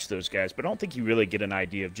watch those guys, but I don't think you really get an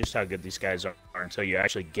idea of just how good these guys are until you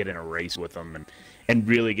actually get in a race with them and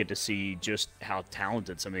really get to see just how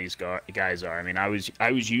talented some of these guys are. I mean, I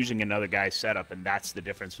was using another guy's setup, and that's the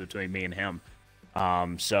difference between me and him.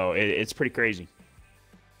 So it's pretty crazy.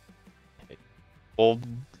 Well,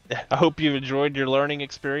 I hope you enjoyed your learning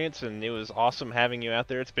experience, and it was awesome having you out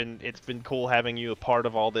there. It's been cool having you a part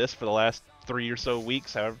of all this for the last 3 or so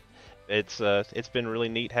weeks. However, it's been really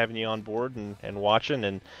neat having you on board and watching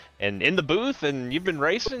and in the booth, and you've been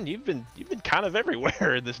racing. You've been kind of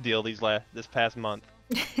everywhere in this deal this past month.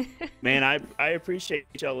 Man, I appreciate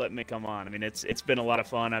y'all letting me come on. I mean, it's been a lot of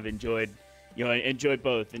fun. I've enjoyed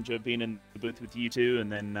both. Enjoyed being in the booth with you two,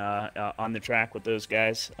 and then on the track with those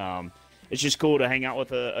guys. It's just cool to hang out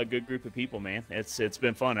with a good group of people, man. It's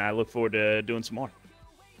been fun. I look forward to doing some more.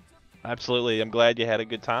 Absolutely. I'm glad you had a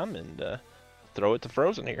good time, and throw it to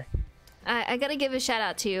Frozen here. I got to give a shout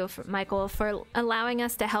out to you, Michael, for allowing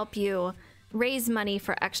us to help you raise money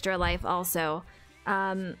for Extra Life also.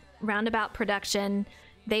 Roundabout Production,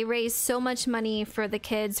 they raise so much money for the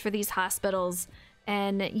kids, for these hospitals,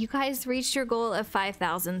 and you guys reached your goal of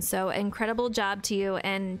 5,000. So incredible job to you,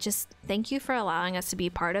 and just thank you for allowing us to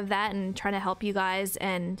be part of that and trying to help you guys.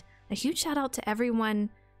 And a huge shout out to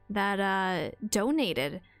everyone that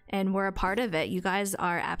donated and were a part of it. You guys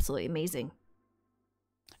are absolutely amazing.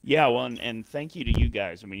 Yeah, well, and thank you to you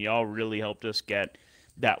guys. I mean, y'all really helped us get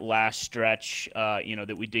that last stretch,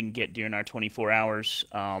 that we didn't get during our 24 hours.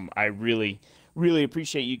 I really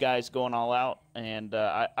appreciate you guys going all out, and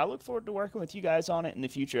I look forward to working with you guys on it in the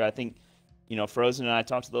future. I think, Frozen and I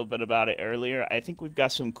talked a little bit about it earlier. I think we've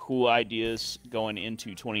got some cool ideas going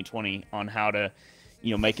into 2020 on how to,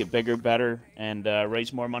 make it bigger, better, and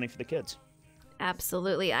raise more money for the kids.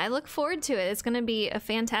 Absolutely. I look forward to it. It's going to be a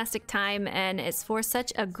fantastic time, and it's for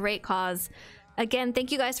such a great cause. Again,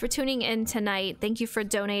 thank you guys for tuning in tonight. Thank you for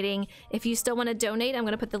donating. If you still want to donate, I'm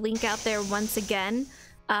going to put the link out there once again.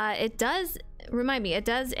 It does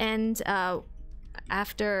end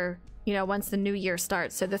after, once the new year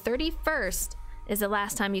starts. So the 31st is the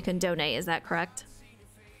last time you can donate. Is that correct?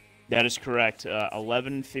 That is correct.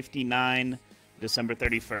 11:59, December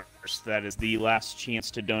 31st. That is the last chance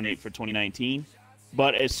to donate for 2019.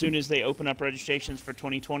 But as soon as they open up registrations for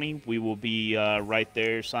 2020, we will be right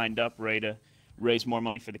there, signed up, ready to raise more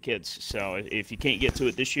money for the kids. So if you can't get to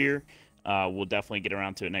it this year, we'll definitely get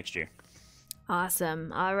around to it next year.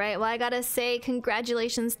 Awesome. All right. Well, I got to say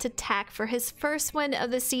congratulations to Tack for his first win of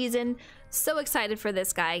the season. So excited for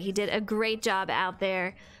this guy. He did a great job out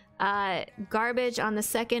there. Garbage on the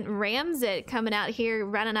second. Ramsit coming out here,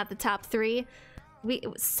 running out the top 3.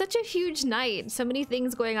 It was such a huge night. So many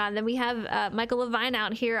things going on. Then we have Michael Levine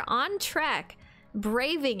out here on track,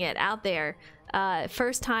 braving it out there.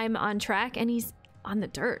 First time on track, and he's on the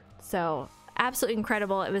dirt. So absolutely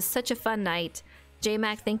incredible. It was such a fun night.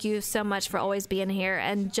 J-Mac, thank you so much for always being here.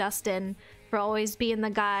 And Justin for always being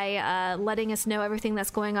the guy, letting us know everything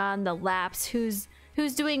that's going on, the laps, who's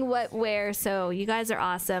doing what where. So you guys are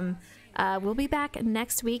awesome. We'll be back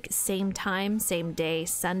next week, same time, same day,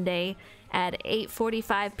 Sunday at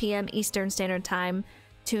 8:45 p.m. Eastern Standard Time.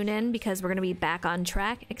 Tune in because we're going to be back on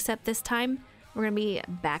track, except this time we're going to be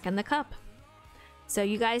back in the cup. So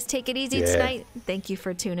you guys take it easy tonight. Thank you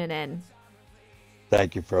for tuning in.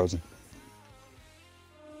 Thank you, Frozen.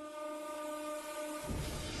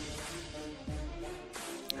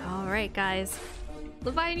 All right, guys.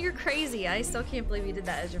 Levine, you're crazy. I still can't believe you did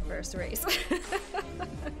that as your first race.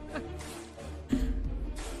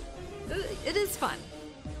 It is fun.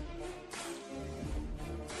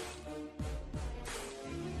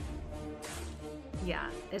 Yeah,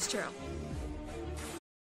 it's true.